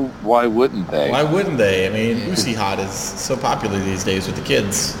 Well, why wouldn't they? Why wouldn't they? I mean, Usi Hot is so popular these days with the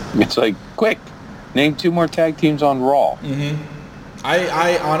kids. It's like, quick, name 2 more tag teams on Raw.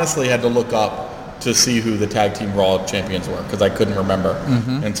 I honestly had to look up to see who the tag team Raw champions were because I couldn't remember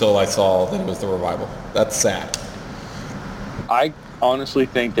until I saw that it was the Revival. That's sad. I honestly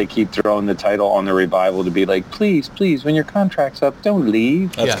think they keep throwing the title on the Revival to be like, please, when your contract's up, don't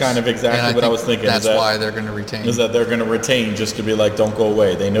leave. That's kind of exactly what I was thinking. That's why they're going to retain. Is that they're going to retain just to be like, don't go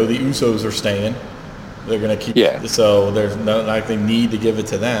away. They know the Usos are staying. They're going to keep so there's no need to give it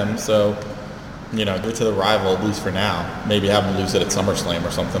to them. So, give it to the Rival, at least for now. Maybe have them lose it at SummerSlam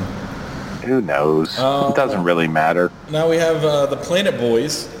or something. Who knows? It doesn't really matter. Now we have the Planet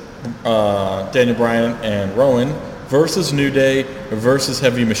Boys, Daniel Bryan and Rowan, versus New Day versus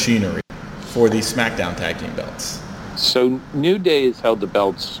Heavy Machinery for the SmackDown Tag Team belts. So New Day has held the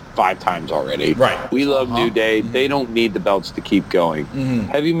belts 5 times already. Right. We love New Day. They don't need the belts to keep going.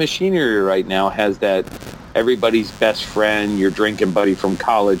 Heavy Machinery right now has that everybody's best friend, your drinking buddy from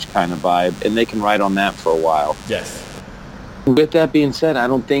college kind of vibe, and they can ride on that for a while. Yes. With that being said, I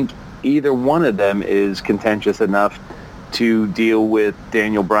don't think either one of them is contentious enough to deal with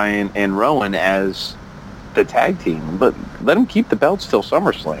Daniel Bryan and Rowan as the tag team, but let them keep the belts till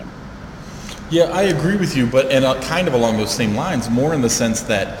SummerSlam. Yeah, I agree with you, but kind of along those same lines, more in the sense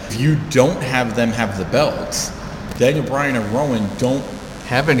that if you don't have them have the belts, Daniel Bryan and Rowan don't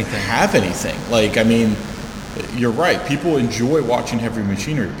have anything. Like, I mean, you're right. People enjoy watching Heavy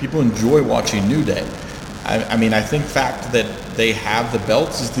Machinery. People enjoy watching New Day. I mean, I think fact that they have the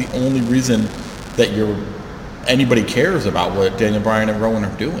belts is the only reason that anybody cares about what Daniel Bryan and Rowan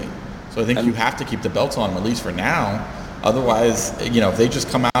are doing. So I think you have to keep the belts on them, at least for now. Otherwise, if they just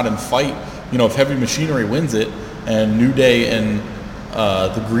come out and fight, if Heavy Machinery wins it and New Day and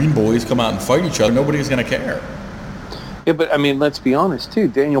the Green Boys come out and fight each other, nobody's going to care. Yeah, but I mean, let's be honest too.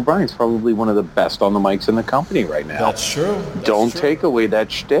 Daniel Bryan's probably one of the best on the mics in the company right now. That's true. Don't take away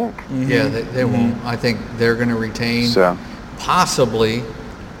that shtick. Yeah, they won't. I think they're going to retain. So. Possibly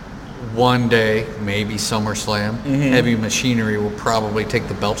one day, maybe SummerSlam, Heavy Machinery will probably take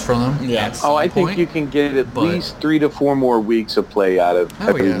the belts from them. Yeah. I think you can get at least 3 to 4 more weeks of play out of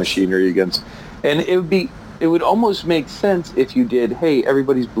Heavy Machinery against, and it would almost make sense if you did, hey,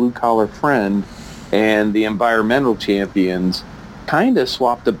 everybody's blue collar friend and the environmental champions kind of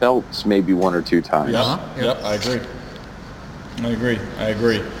swap the belts maybe 1 or 2 times. Yep, I agree.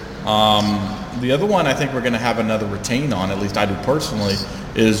 The other one I think we're going to have another retain on, at least I do personally,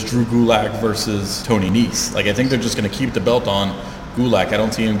 is Drew Gulak versus Tony Nese. Like, I think they're just going to keep the belt on Gulak. I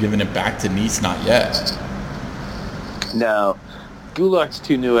don't see him giving it back to Nese, not yet. No, Gulak's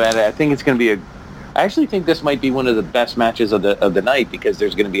too new at it. I think it's going to be I actually think this might be one of the best matches of the night because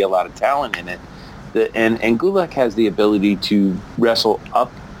there's going to be a lot of talent in it. And Gulak has the ability to wrestle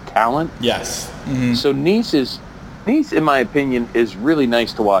up talent. Yes. So Nese, in my opinion, is really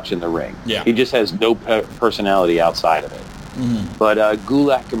nice to watch in the ring. Yeah. He just has no personality outside of it. But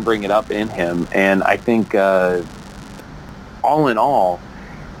Gulak can bring it up in him, and I think all in all,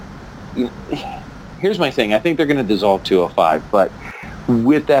 here's my thing. I think they're going to dissolve 205, but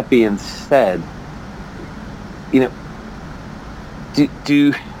with that being said,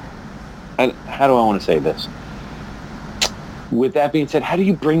 how do I want to say this? With that being said, how do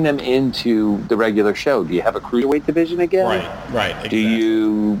you bring them into the regular show? Do you have a cruiserweight division again? Right.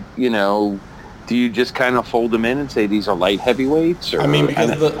 Exactly. Do you just kind of fold them in and say these are light heavyweights? Or,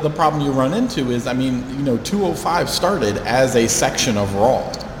 because the problem you run into is, 205 started as a section of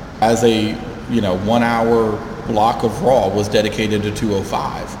Raw. As a, 1 hour block of Raw was dedicated to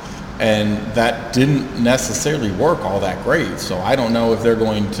 205. And that didn't necessarily work all that great. So I don't know if they're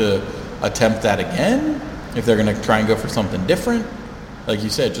going to attempt that again, if they're going to try and go for something different. Like you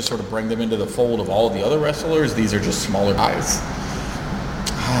said, just sort of bring them into the fold of all the other wrestlers. These are just smaller guys.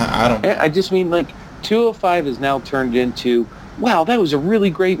 I don't know. I just mean, 205 is now turned into, wow, that was a really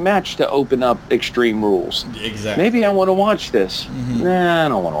great match to open up Extreme Rules. Exactly. Maybe I want to watch this. Nah, I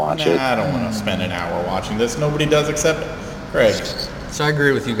don't want to watch it. I don't want to spend an hour watching this. Nobody does except Greg. So I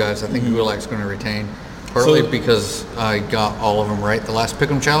agree with you guys. I think Gulak's going to retain. Partly because I got all of them right the last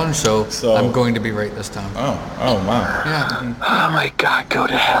Pick'em Challenge, so I'm going to be right this time. Oh, wow. Yeah. Oh, my God, go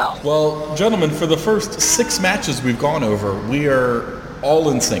to hell. Well, gentlemen, for the first 6 matches we've gone over, we are all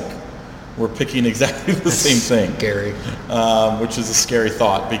in sync. We're picking exactly the same thing. Scary. Which is a scary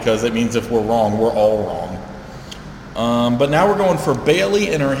thought, because it means if we're wrong, we're all wrong. But now we're going for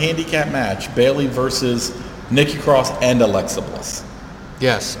Bayley in her handicap match. Bayley versus Nikki Cross and Alexa Bliss.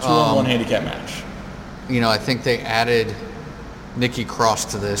 Yes. 2-on-1 handicap match. I think they added Nikki Cross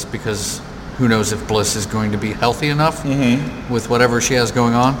to this because who knows if Bliss is going to be healthy enough with whatever she has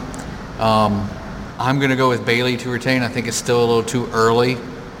going on. I'm going to go with Bayley to retain. I think it's still a little too early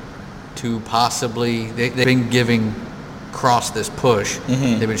to possibly... They've been giving Cross this push.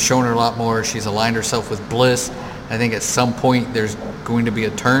 They've been showing her a lot more. She's aligned herself with Bliss. I think at some point there's going to be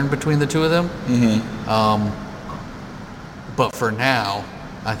a turn between the two of them. But for now...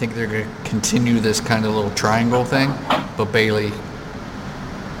 I think they're going to continue this kind of little triangle thing, but Bayley,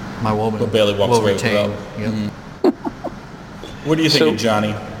 my woman, will retain. What do you think,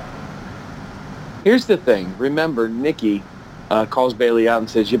 Johnny? Here's the thing. Remember, Nikki calls Bayley out and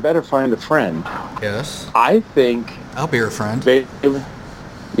says, "You better find a friend." Yes. I think I'll be her friend.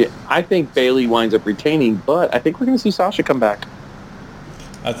 I think Bayley winds up retaining, but I think we're going to see Sasha come back.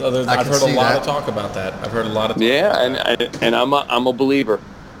 I've heard a lot of talk about that. And I'm a believer.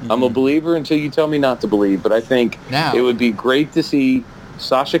 I'm a believer until you tell me not to believe. But I think it would be great to see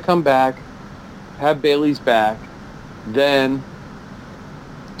Sasha come back, have Bayley's back. Then,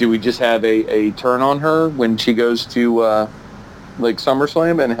 do we just have a turn on her when she goes to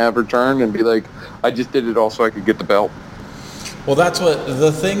SummerSlam and have her turn and be like, I just did it all so I could get the belt? Well, that's what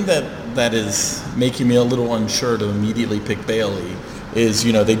the thing that is making me a little unsure to immediately pick Bayley is,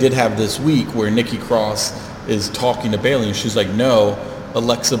 they did have this week where Nikki Cross is talking to Bayley and she's like, no,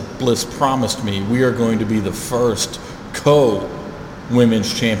 Alexa Bliss promised me we are going to be the first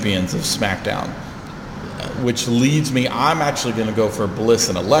co-women's champions of SmackDown, which leads me, I'm actually going to go for Bliss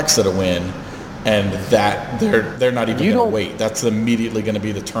and Alexa to win, and that they're not even going to wait. That's immediately going to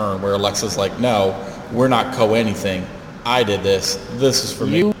be the turn where Alexa's like, no, we're not co-anything. I did this. This is for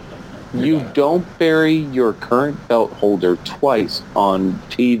me. You don't bury your current belt holder twice on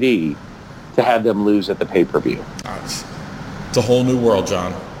TV to have them lose at the pay-per-view. It's a whole new world,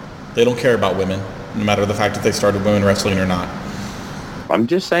 John. They don't care about women, no matter the fact that they started women wrestling or not. I'm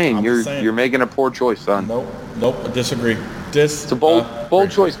just saying, you're making a poor choice, son. Nope, I disagree. It's a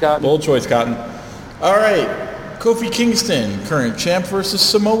bold choice, Cotton. Bold choice, Cotton. All right, Kofi Kingston, current champ, versus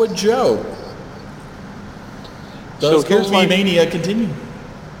Samoa Joe. Does Kofi Mania continue?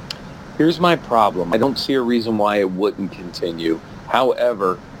 Here's my problem. I don't see a reason why it wouldn't continue.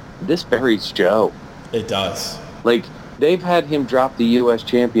 However, this buries Joe. It does. Like, they've had him drop the U.S.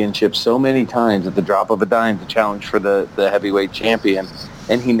 championship so many times at the drop of a dime to challenge for the heavyweight champion,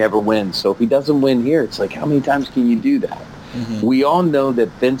 and he never wins. So if he doesn't win here, it's like, how many times can you do that? Mm-hmm. We all know that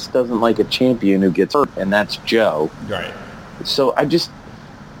Vince doesn't like a champion who gets hurt, and that's Joe. Right. So I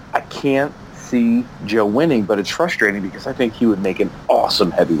can't see Joe winning, but it's frustrating because I think he would make an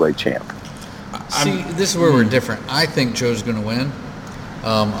awesome heavyweight champ. See, this is where we're different. I think Joe's going to win.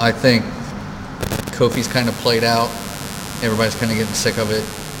 I think Kofi's kind of played out. Everybody's kind of getting sick of it.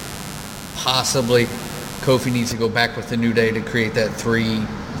 Possibly Kofi needs to go back with the New Day to create that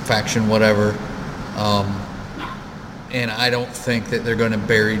 3-faction whatever. And I don't think that they're going to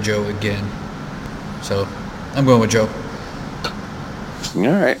bury Joe again. So I'm going with Joe. All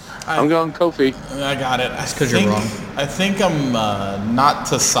right. I'm going Kofi. I got it. That's because you're wrong. I think I'm not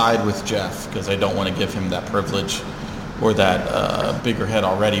to side with Jeff because I don't want to give him that privilege or that bigger head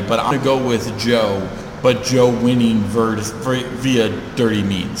already. But I'm going to go with Joe, but Joe winning via dirty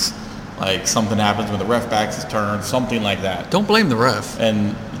means. Like something happens when the ref backs his turn, something like that. Don't blame the ref.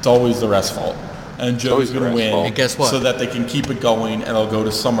 And it's always the ref's fault. And Joe's going to win. And guess what? So that they can keep it going and it'll go to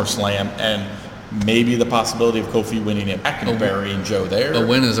SummerSlam and maybe the possibility of Kofi winning it back and burying Joe there. A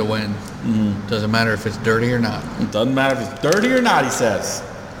win is a win. Mm-hmm. Doesn't matter if it's dirty or not. It doesn't matter if it's dirty or not, he says.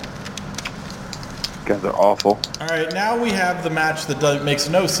 Guys are awful. All right, now we have the match that makes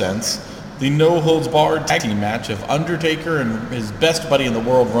no sense. The no-holds-barred tag team match of Undertaker and his best buddy in the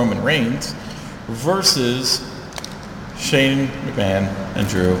world, Roman Reigns, versus Shane McMahon and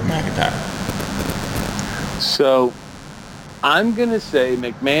Drew McIntyre. So I'm going to say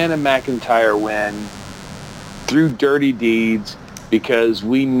McMahon and McIntyre win through dirty deeds because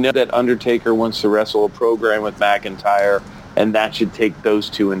we know that Undertaker wants to wrestle a program with McIntyre, and that should take those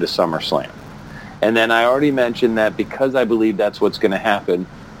two into SummerSlam. And then I already mentioned that because I believe that's what's going to happen,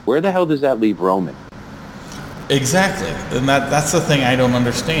 where the hell does that leave Roman? Exactly. And that's the thing I don't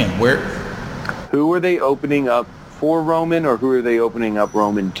understand. Who are they opening up for Roman, or who are they opening up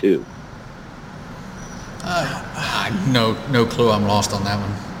Roman to? No clue. I'm lost on that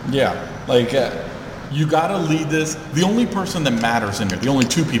one. Yeah, like you got to lead this. The only person that matters in here, the only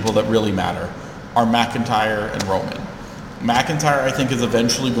two people that really matter, are McIntyre and Roman. McIntyre, I think, is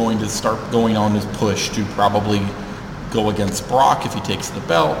eventually going to start going on his push to probably go against Brock if he takes the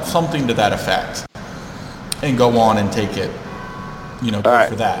belt, something to that effect, and go on and take it. Go right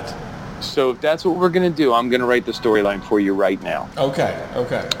for that. So if that's what we're going to do, I'm going to write the storyline for you right now.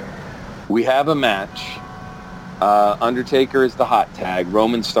 Okay. We have a match. Undertaker is the hot tag.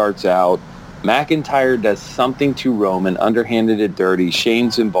 Roman starts out. McIntyre does something to Roman, underhanded it dirty.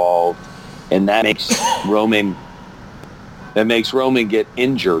 Shane's involved, and that makes Roman get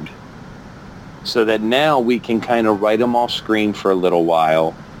injured. So that now we can kind of write him off screen for a little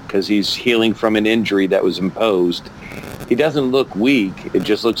while because he's healing from an injury that was imposed. He doesn't look weak. It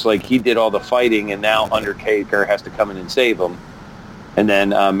just looks like he did all the fighting, and now Undertaker has to come in and save him. And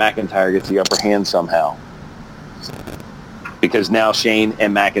then McIntyre gets the upper hand somehow. Because now Shane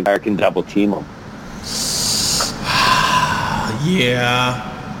and McIntyre can double team him. Yeah,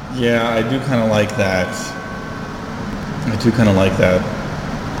 I do kind of like that.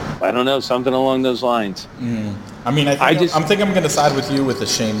 I don't know, something along those lines. Mm. I mean, I think I'm going to side with you with the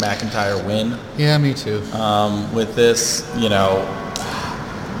Shane McIntyre win. Yeah, me too. With this,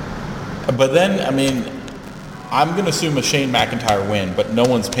 But then, I mean, I'm going to assume a Shane McIntyre win, but no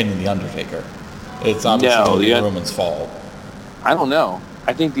one's pinning The Undertaker. It's obviously Roman's fault. I don't know.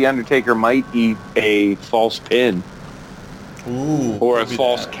 I think The Undertaker might eat a false pin. Ooh, or a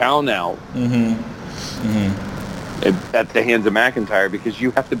false count out. At the hands of McIntyre, because you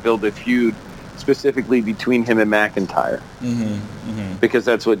have to build a feud specifically between him and McIntyre. Because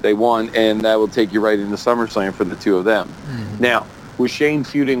that's what they want, and that will take you right into SummerSlam for the two of them. Now, with Shane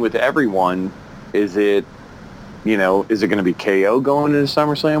feuding with everyone, is it going to be KO going into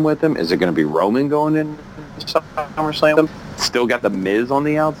SummerSlam with him? Is it going to be Roman going into SummerSlam with him? Still got the Miz on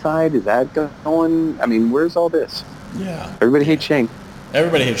the outside? Is that going? I mean, where's all this? Yeah. Everybody hates Shane.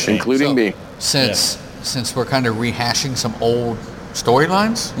 Including me. Since we're kind of rehashing some old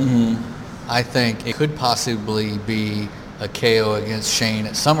storylines, I think it could possibly be a KO against Shane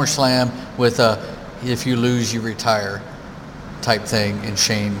at SummerSlam with a if you lose, you retire type thing, and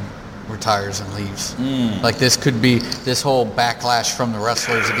Shane retires and leaves. Like this could be, this whole backlash from the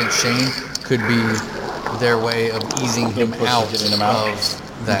wrestlers against Shane could be their way of easing him out of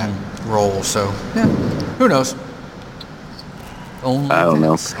that role. So, yeah, who knows? I don't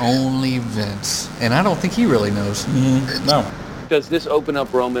know. Only Vince. And I don't think he really knows. No. does this open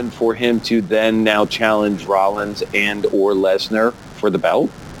up Roman for him to then now challenge Rollins and or Lesnar for the belt?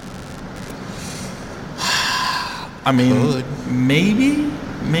 I mean, maybe.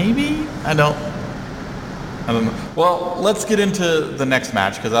 I don't know. Well, let's get into the next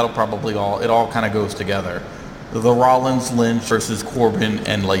match because that'll probably all kind of goes together. The Rollins, Lynch versus Corbin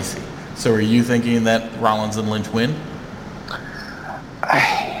and Lacey. So are you thinking that Rollins and Lynch win?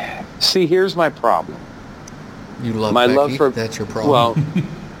 See, here's my problem. You love Becky? That's your problem. Well,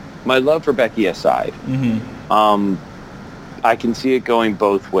 my love for Becky aside, I can see it going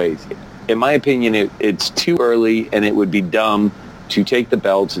both ways. In my opinion, it's too early, and it would be dumb to take the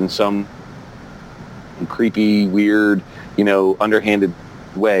belts in some creepy, weird, underhanded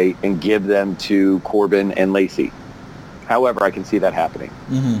way and give them to Corbin and Lacey. However, I can see that happening.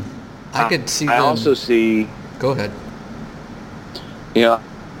 I could see. I also see. Go ahead.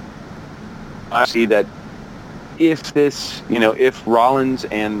 I see that if Rollins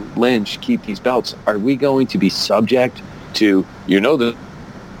and Lynch keep these belts, are we going to be subject to the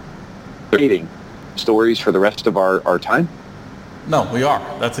rating stories for the rest of our time? No, we are.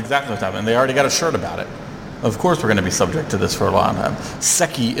 That's exactly what's happening. And they already got a shirt about it. Of course we're going to be subject to this for a long time.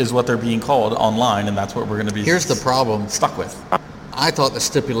 Seki is what they're being called online, and that's what we're going to be Here's the problem. Stuck with. I thought the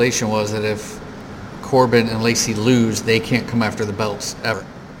stipulation was that if Corbin and Lacey lose, they can't come after the belts ever.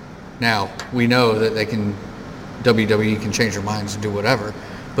 Now, we know that WWE can change their minds and do whatever,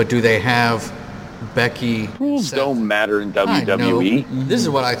 but do they have Becky... Rules don't matter in WWE. This is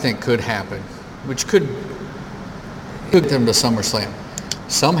what I think could happen, which could get them to SummerSlam.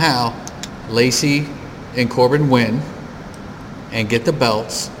 Somehow, Lacey and Corbin win and get the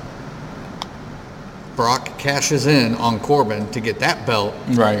belts. Brock cashes in on Corbin to get that belt.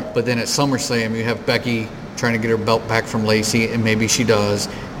 Right. But then at SummerSlam, you have Becky trying to get her belt back from Lacey, and maybe she does.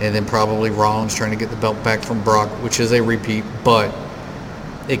 And then probably Rollins trying to get the belt back from Brock, which is a repeat. But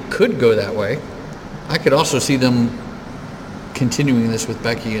it could go that way. I could also see them continuing this with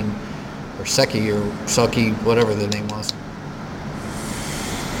Becky or Seki or Sucky, whatever the name was.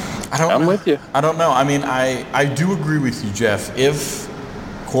 I'm with you. I don't know. I mean, I do agree with you, Jeff. If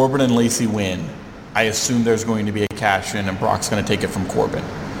Corbin and Lacey win, I assume there's going to be a cash-in and Brock's going to take it from Corbin.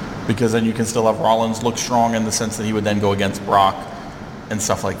 Because then you can still have Rollins look strong in the sense that he would then go against Brock and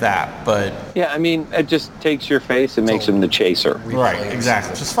stuff like that. But yeah, I mean, it just takes your face and makes him the chaser. Right,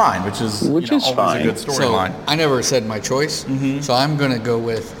 exactly. Which is fine, which is always fine. A good storyline. So I never said my choice, so I'm going to go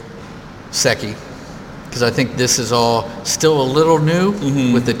with Seki. Because I think this is all still a little new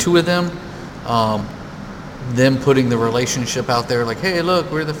with the two of them. Them putting the relationship out there like, hey, look,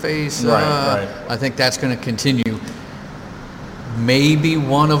 we're the face. Right. I think that's going to continue. Maybe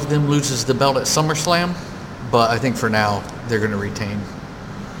one of them loses the belt at SummerSlam, but I think for now they're going to retain.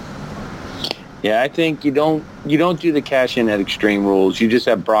 Yeah, I think you don't do the cash in at Extreme Rules. You just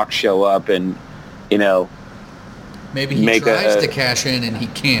have Brock show up and, maybe he tries to cash in and he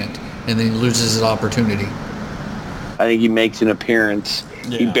can't, and then he loses his opportunity. I think he makes an appearance.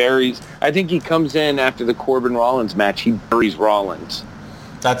 Yeah. He buries. I think he comes in after the Corbin Rollins match. He buries Rollins.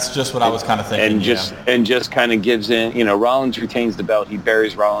 That's just what I was kind of thinking. And just kind of gives in. Rollins retains the belt. He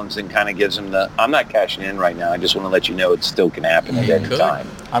buries Rollins and kind of gives him the. I'm not cashing in right now. I just want to let you know it still can happen at any time.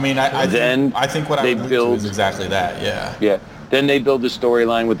 I mean, I think what I would do is exactly that. Yeah. Yeah. Then they build a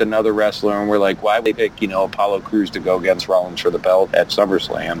storyline with another wrestler, and we're like, why would they pick Apollo Crews to go against Rollins for the belt at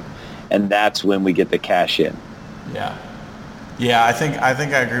SummerSlam? And that's when we get the cash in. Yeah. Yeah, I think I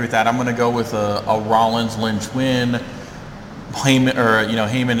agree with that. I'm going to go with a Rollins Lynch win.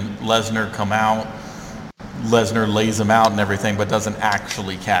 Heyman and Lesnar come out. Lesnar lays him out and everything, but doesn't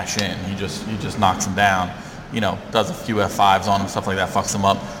actually cash in. He just knocks him down. Does a few F5s on him, stuff like that, fucks him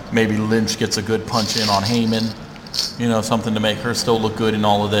up. Maybe Lynch gets a good punch in on Heyman. Something to make her still look good in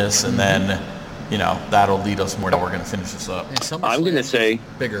all of this, and then that'll lead us more to where we're going to finish this up. I'm going to say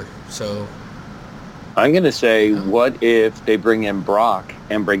bigger. So I'm going to say, what if they bring in Brock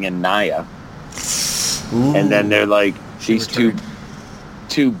and bring in Nia? Ooh. And then they're like, she's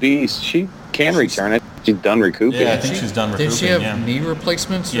two beasts. She can return it. She's done recouping. Yeah, I think she's done recouping. Did she have knee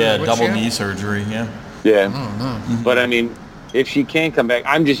replacements? Yeah, double knee surgery, yeah. Yeah. I don't know. But I mean, if she can come back,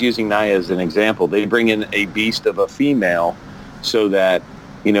 I'm just using Nia as an example. They bring in a beast of a female so that,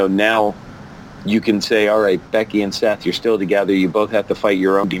 now you can say, all right, Becky and Seth, you're still together. You both have to fight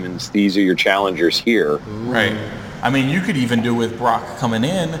your own demons. These are your challengers here. Right. I mean, you could even do with Brock coming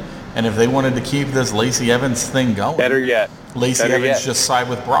in, and if they wanted to keep this Lacey Evans thing going. Better yet. Lacey Evans just side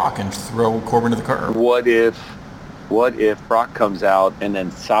with Brock and throw Corbin to the curb. What if Brock comes out and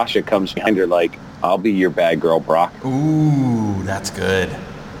then Sasha comes behind her like, I'll be your bad girl, Brock. Ooh, that's good.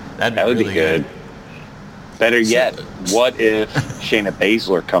 That would be good. Better yet, what if Shayna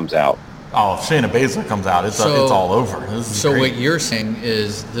Baszler comes out? Oh, if Shayna Baszler comes out, it's all over. So what you're saying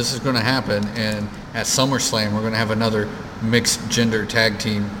is this is going to happen, and at SummerSlam we're going to have another mixed gender tag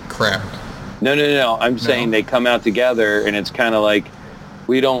team crap. No. I'm saying they come out together, and it's kind of like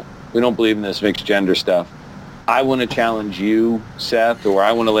we don't believe in this mixed gender stuff. I want to challenge you, Seth, or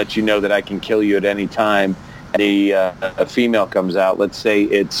I want to let you know that I can kill you at any time. And a female comes out. Let's say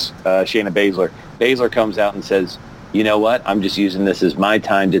it's Shayna Baszler. Baszler comes out and says, you know what? I'm just using this as my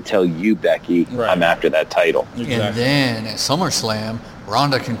time to tell you, Becky, I'm after that title. Exactly. And then at SummerSlam,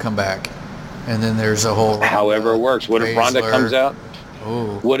 Ronda can come back. And then there's a whole... However it works. What if Ronda comes out?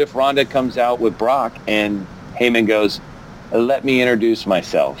 Ooh. What if Ronda comes out with Brock and Heyman goes, let me introduce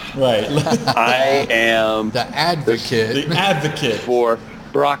myself. Right. I am... The advocate. The advocate. For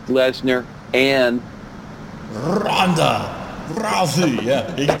Brock Lesnar and... Ronda Rousey.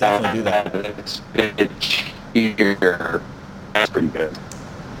 Yeah, he can definitely do that. Here. That's pretty good.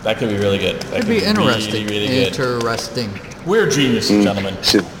 That could be really good. That could be interesting. Really good. Interesting. We're geniuses, gentlemen.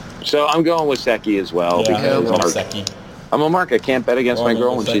 So I'm going with Seki as well. Yeah, because Seki. I'm a Mark. I can't bet against my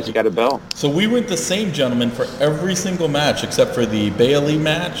girl when she's got a belt. So we went the same, gentlemen, for every single match except for the Bayley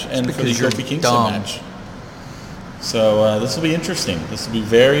match and for the Kofi Kingston match. So this will be interesting. This will be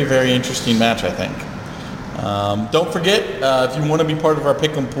very, very interesting match, I think. Don't forget, if you want to be part of our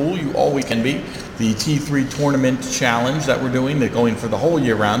Pick'em Pool, you always can be. The T3 Tournament Challenge that we're doing, they're going for the whole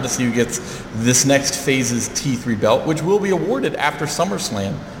year round to see who gets this next phase's T3 belt, which will be awarded after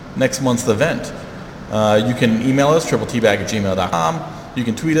SummerSlam, next month's event. You can email us, tripletbag@gmail.com. You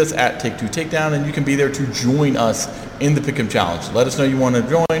can tweet us at Take2Takedown, and you can be there to join us in the Pick'em Challenge. Let us know you want to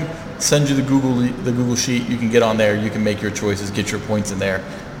join. Send you the Google sheet. You can get on there. You can make your choices, get your points in there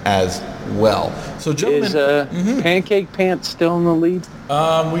as well. So, gentlemen, is Pancake Pants still in the lead?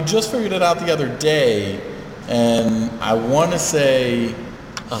 We just figured it out the other day, and I want to say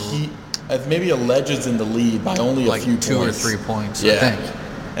maybe a Legend's in the lead by only a few 2 points. or 3 points. Yeah, I think.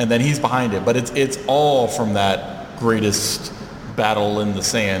 And then he's behind it, but it's all from that greatest battle in the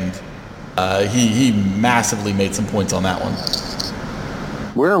sand. He massively made some points on that one.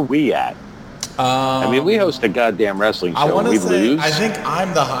 Where are we at? I mean, we host a goddamn wrestling show. I want to say, lose. I think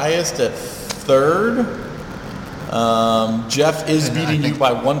I'm the highest at third. Jeff is beating you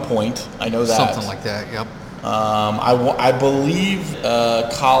by 1 point. I know that. Something like that, yep. I believe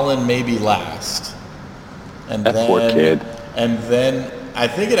Colin may be last. And that poor kid. And then I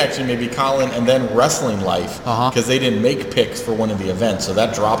think it actually may be Colin and then Wrestling Life because they didn't make picks for one of the events, so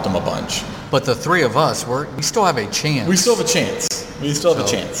that dropped them a bunch. But the three of us, we still have a chance. We still have a chance. A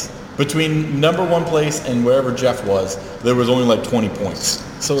chance. Between number one place and wherever Jeff was, there was only like 20 points.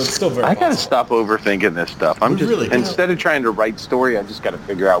 So it's still very possible. I got to stop overthinking this stuff. I'm just really instead of trying to write story, I just got to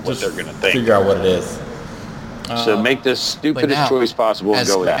figure out what they're going to think. Figure out what it is. So make the stupidest choice possible and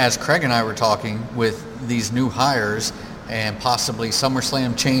go with that. As Craig and I were talking with these new hires and possibly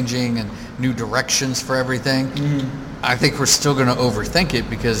SummerSlam changing and new directions for everything, I think we're still going to overthink it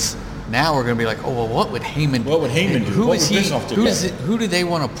because now we're going to be like, oh, well, what would Heyman do? What would Heyman do? Who is he? Who do they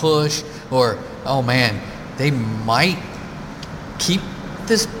want to push? Or, oh, man, they might keep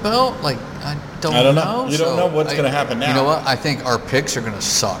this belt? Like, I don't know. You don't know what's going to happen now. You know what? I think our picks are going to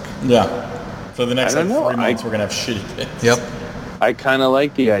suck. Yeah. For the next 3 months, we're going to have shitty picks. Yep. I kind of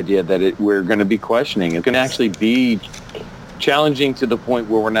like the idea that we're going to be questioning. It's going to actually be challenging to the point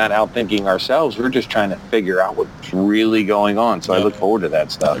where we're not outthinking ourselves. We're just trying to figure out what's really going on. So I look forward to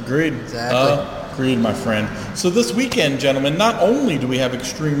that stuff. Agreed. Exactly. Agreed, my friend. So this weekend, gentlemen, not only do we have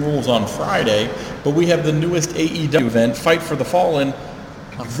Extreme Rules on Friday, but we have the newest AEW event, Fight for the Fallen,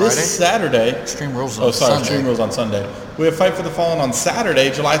 on Friday? This Saturday. Extreme Rules on Sunday. Extreme Rules on Sunday. We have Fight for the Fallen on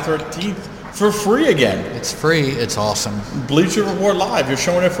Saturday, July 13th, for free again. It's free. It's awesome. Bleacher Report Live. You're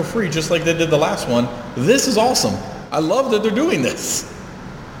showing it for free, just like they did the last one. This is awesome. I love that they're doing this.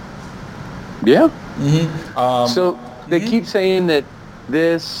 Yeah. So they keep saying that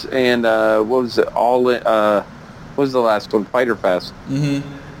this and what was it? What was the last one? Fyter Fest.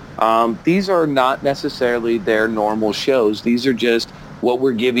 These are not necessarily their normal shows. These are just what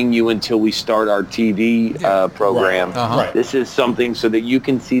we're giving you until we start our TV program. Right. This is something so that you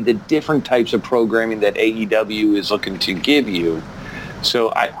can see the different types of programming that AEW is looking to give you. So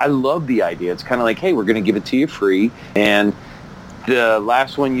I love the idea. It's kind of like, hey, we're going to give it to you free. And the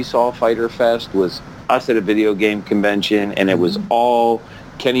last one you saw, Fyter Fest, was us at a video game convention, and it was all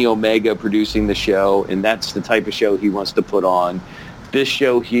Kenny Omega producing the show, and that's the type of show he wants to put on. This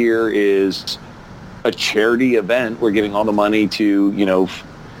show here is a charity event. We're giving all the money to,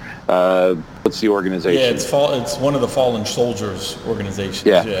 what's the organization? Yeah, it's one of the Fallen Soldiers organizations.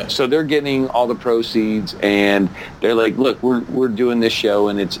 Yeah. So they're getting all the proceeds, and they're like, look, we're doing this show,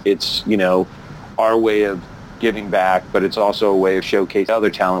 and it's our way of giving back, but it's also a way of showcasing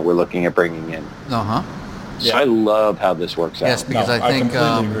other talent we're looking at bringing in. So I love how this works out. Yes, because I think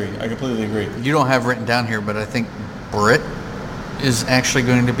I completely agree. You don't have written down here, but I think Britt is actually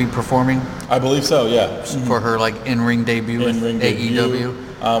going to be performing. I believe so. Yeah. For her in-ring debut with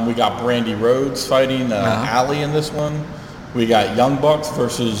AEW. We got Brandy Rhodes fighting Allie in this one. We got Young Bucks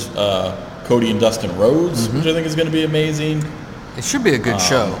versus Cody and Dustin Rhodes, which I think is going to be amazing. It should be a good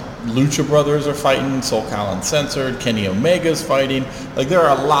show. Lucha Brothers are fighting, Soul Cal Uncensored, Kenny Omega's fighting. There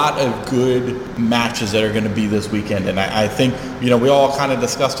are a lot of good matches that are going to be this weekend, and I think, we all kind of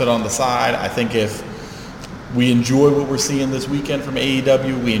discussed it on the side. I think if we enjoy what we're seeing this weekend from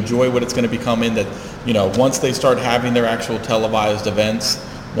AEW, we enjoy what it's going to become in that, once they start having their actual televised events,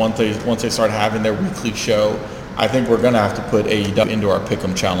 once they start having their weekly show, I think we're going to have to put AEW into our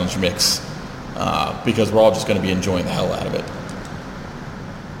Pick'em Challenge mix because we're all just going to be enjoying the hell out of it.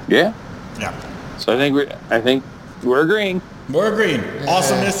 Yeah. Yeah. So I think we're agreeing. We're agreeing. Yeah.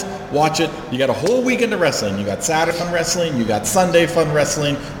 Awesomeness. Watch it. You got a whole weekend of wrestling. You got Saturday fun wrestling. You got Sunday fun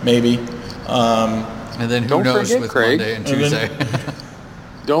wrestling. Maybe. And then who knows with Craig. Monday and Tuesday.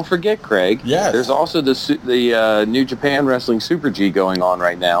 Don't forget, Craig. Yes. There's also the New Japan Wrestling Super G going on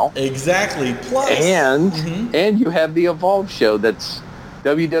right now. Exactly. Plus. And you have the Evolve show that's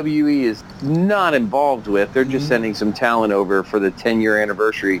WWE is not involved with. They're just sending some talent over for the 10-year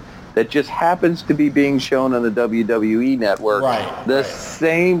anniversary that just happens to be being shown on the WWE network. The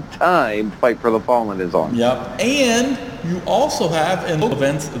same time Fight for the Fallen is on. Yep. And you also have in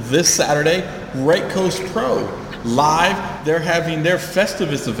events this Saturday, Right Coast Pro. Live, they're having their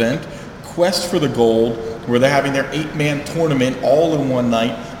Festivus event, Quest for the Gold, where they're having their 8-man tournament all in one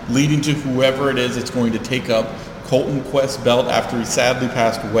night, leading to whoever it is that's going to take up Colton Quest's belt after he sadly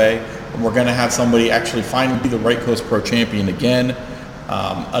passed away. And we're going to have somebody actually finally be the Right Coast Pro champion again.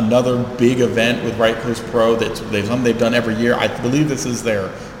 Another big event with Right Coast Pro that they've done every year. I believe this is their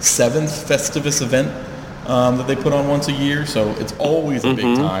 7th Festivus event that they put on once a year, so it's always a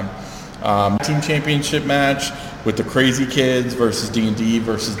big time. Team championship match with the Crazy Kids versus D&D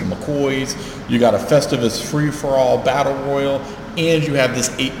versus the McCoys. You got a Festivus free-for-all battle royal, and you have this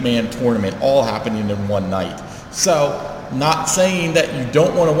 8-man tournament all happening in one night. So, not saying that you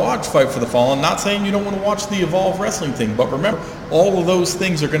don't want to watch Fight for the Fallen, not saying you don't want to watch the Evolve Wrestling thing, but remember, all of those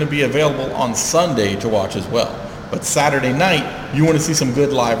things are going to be available on Sunday to watch as well. But Saturday night, you want to see some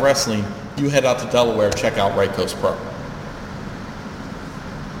good live wrestling, you head out to Delaware, check out Right Coast Pro.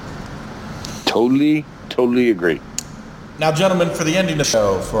 Totally agree. Now, gentlemen, for the ending of the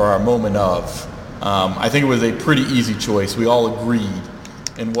show, for our moment of, I think it was a pretty easy choice. We all agreed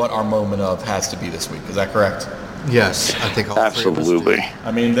in what our moment of has to be this week. Is that correct? Yes, I think all absolutely. Three of us do.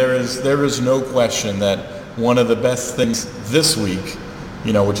 I mean, there is no question that one of the best things this week,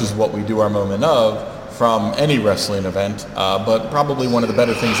 which is what we do our moment of from any wrestling event, but probably one of the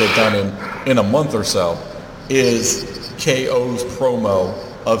better things they've done in a month or so, is KO's promo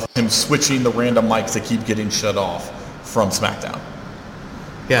of him switching the random mics that keep getting shut off from SmackDown.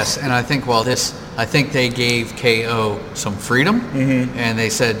 Yes, and I think they gave KO some freedom, and they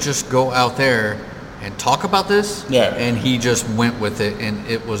said, just go out there and talk about this. Yeah. And he just went with it, and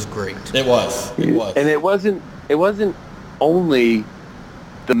it was great. It was. And it wasn't only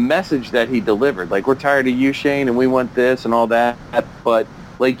the message that he delivered. We're tired of you, Shane, and we want this and all that. But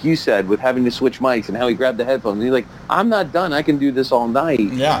like you said, with having to switch mics and how he grabbed the headphones, and he's like, I'm not done. I can do this all night.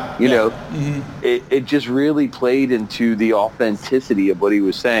 Yeah. It just really played into the authenticity of what he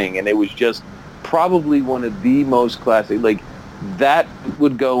was saying. And it was just probably one of the most classic, that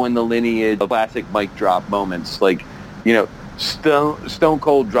would go in the lineage of classic mic drop moments. Stone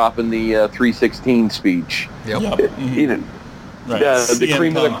Cold dropping the 316 speech. Yep. The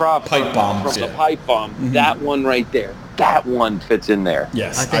cream of the crop pipe bomb from the pipe bomb. That one right there. That one fits in there.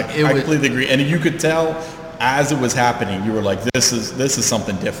 Yes, I completely agree. And you could tell as it was happening, you were like, "This is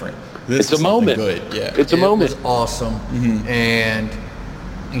something different. This is a moment. Good, yeah. It's a moment. It was awesome, and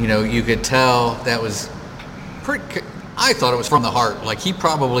you could tell that was pretty. I thought it was from the heart. He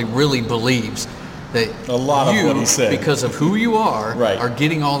probably really believes that a lot of what he said, because of who you are, right, are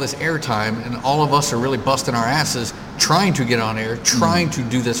getting all this airtime, and all of us are really busting our asses trying to get on air, trying to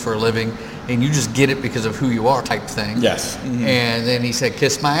do this for a living, and you just get it because of who you are type thing. Yes. And then he said,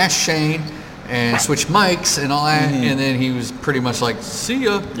 kiss my ass, Shane, and switch mics and all that, and then he was pretty much like, see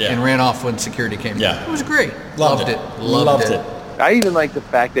ya, and ran off when security came. Yeah. It was great. Loved it. I even like the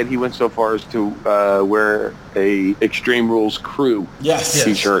fact that he went so far as to wear a Extreme Rules Crew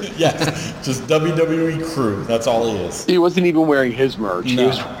t-shirt. Yes, just WWE Crew. That's all he is. He wasn't even wearing his merch. No. He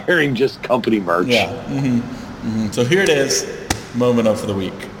was wearing just company merch. Yeah. So here it is, moment of the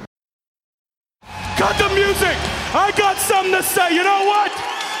week. Cut the music. I got something to say. You know what?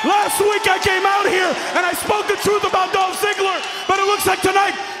 Last week I came out here and I spoke the truth about Dolph Ziggler, but it looks like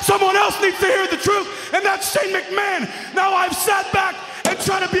tonight someone else needs to hear the truth, and that's Shane McMahon. Now I've sat back and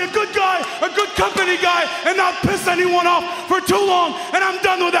tried to be a good guy, a good company guy, and not piss anyone off for too long, and I'm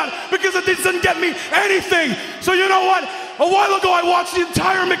done with that because it doesn't get me anything. So you know what? A while ago, I watched the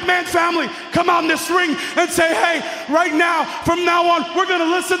entire McMahon family come out in this ring and say, hey, right now, from now on, we're going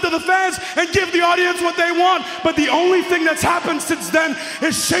to listen to the fans and give the audience what they want. But the only thing that's happened since then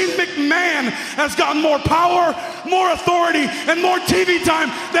is Shane McMahon has gotten more power, more authority, and more TV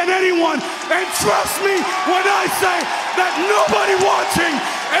time than anyone. And trust me when I say that nobody watching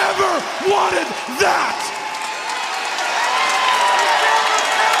ever wanted that.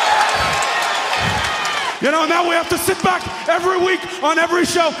 You know, now we have to sit back every week on every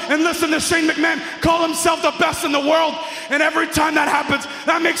show and listen to Shane McMahon call himself the best in the world. And every time that happens,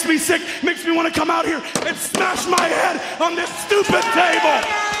 that makes me sick, makes me want to come out here and smash my head on this stupid table.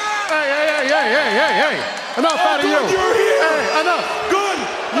 Hey. Enough out of you. You're here. Hey, enough. Good.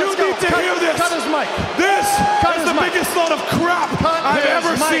 You need to hear this. Cut his mic. This is the biggest load of crap I've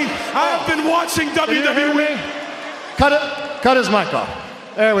ever seen. I have been watching WWE. Cut his mic off.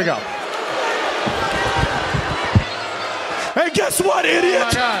 There we go. Hey, guess what, idiot? Oh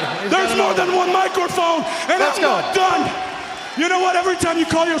my God. There's more than one microphone, and I'm not done. You know what? Every time you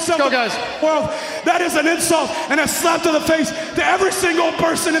call yourself the world, that is an insult and a slap to the face to every single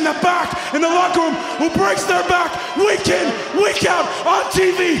person in the back, in the locker room, who breaks their back week in, week out, on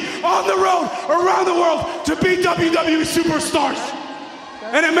TV, on the road, around the world, to be WWE superstars.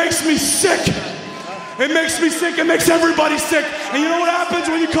 And it makes me sick. It makes me sick. It makes everybody sick. And you know what happens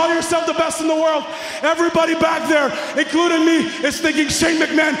when you call yourself the best in the world? Everybody back there, including me, is thinking Shane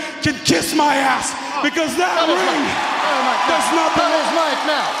McMahon can kiss my ass. Because that ring does not belong. Cut his mic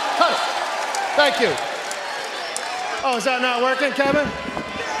now. Cut it. Thank you. Oh, is that not working, Kevin?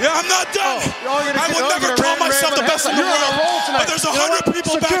 Yeah, I'm not done. I would never call myself the best in the world. But there's 100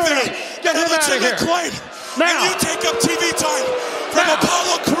 people back there that have a legitimate claim. And you take up TV time from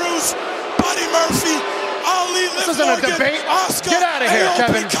Apollo Crews, Buddy Murphy, Ali, Liv Morgan, Oscar, get out of here,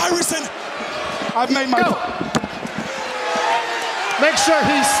 Kevin. Kyrie. I've made my point. Make sure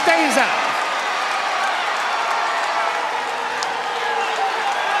he stays out.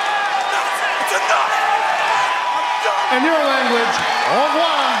 It's enough. I'm done. In your language, au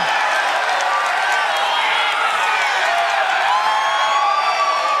revoir.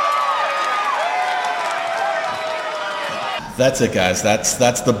 That's it, guys.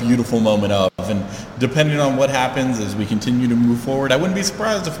 That's the beautiful moment of. And depending on what happens as we continue to move forward, I wouldn't be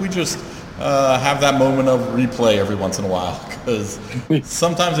surprised if we just have that moment of replay every once in a while, because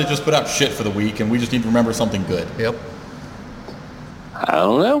sometimes they just put out shit for the week and we just need to remember something good. Yep. I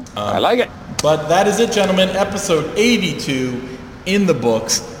don't know. I like it. But that is it, gentlemen. Episode 82 in the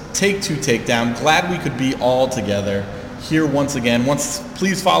books. Take Two Takedown. Glad we could be all together here once again.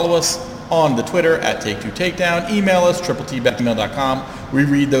 Please follow us on the Twitter at Take Two Takedown. Email us, triple-t@gmail.com. We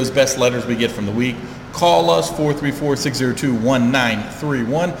read those best letters we get from the week. Call us,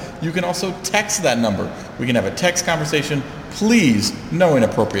 434-602-1931. You can also text that number. We can have a text conversation. Please, no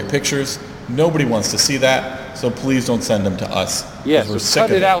inappropriate pictures. Nobody wants to see that, so please don't send them to us. Yes, we're sick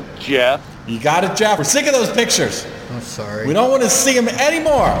cut of it out, Jeff. You got it, Jeff. We're sick of those pictures. I'm sorry. We don't want to see them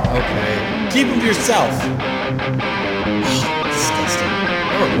anymore. Okay. Keep them to yourself. Disgusting.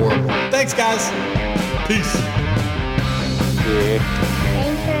 They were horrible. Thanks, guys. Peace. Yeah.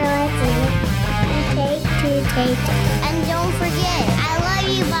 Thanks for listening. Take Two Takedown. And don't forget, I love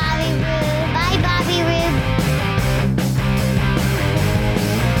you, Bobby Roode. Bye, Bobby Roode.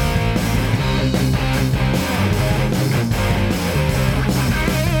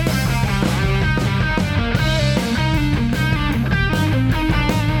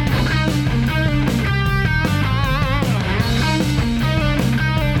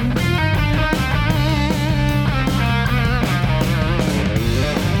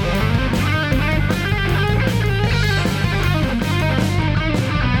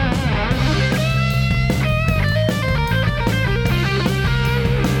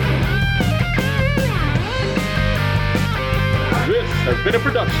 This has been a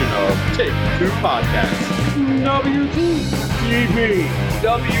production of Take Two Podcasts. WTTP.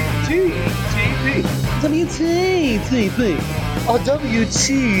 WTTP. WTTP. Oh,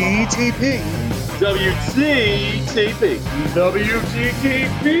 WTTP. WTTP.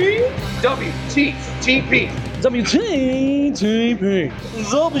 WTTP. WTTP. WTTP.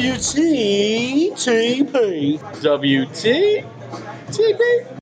 WTTP. WTTP.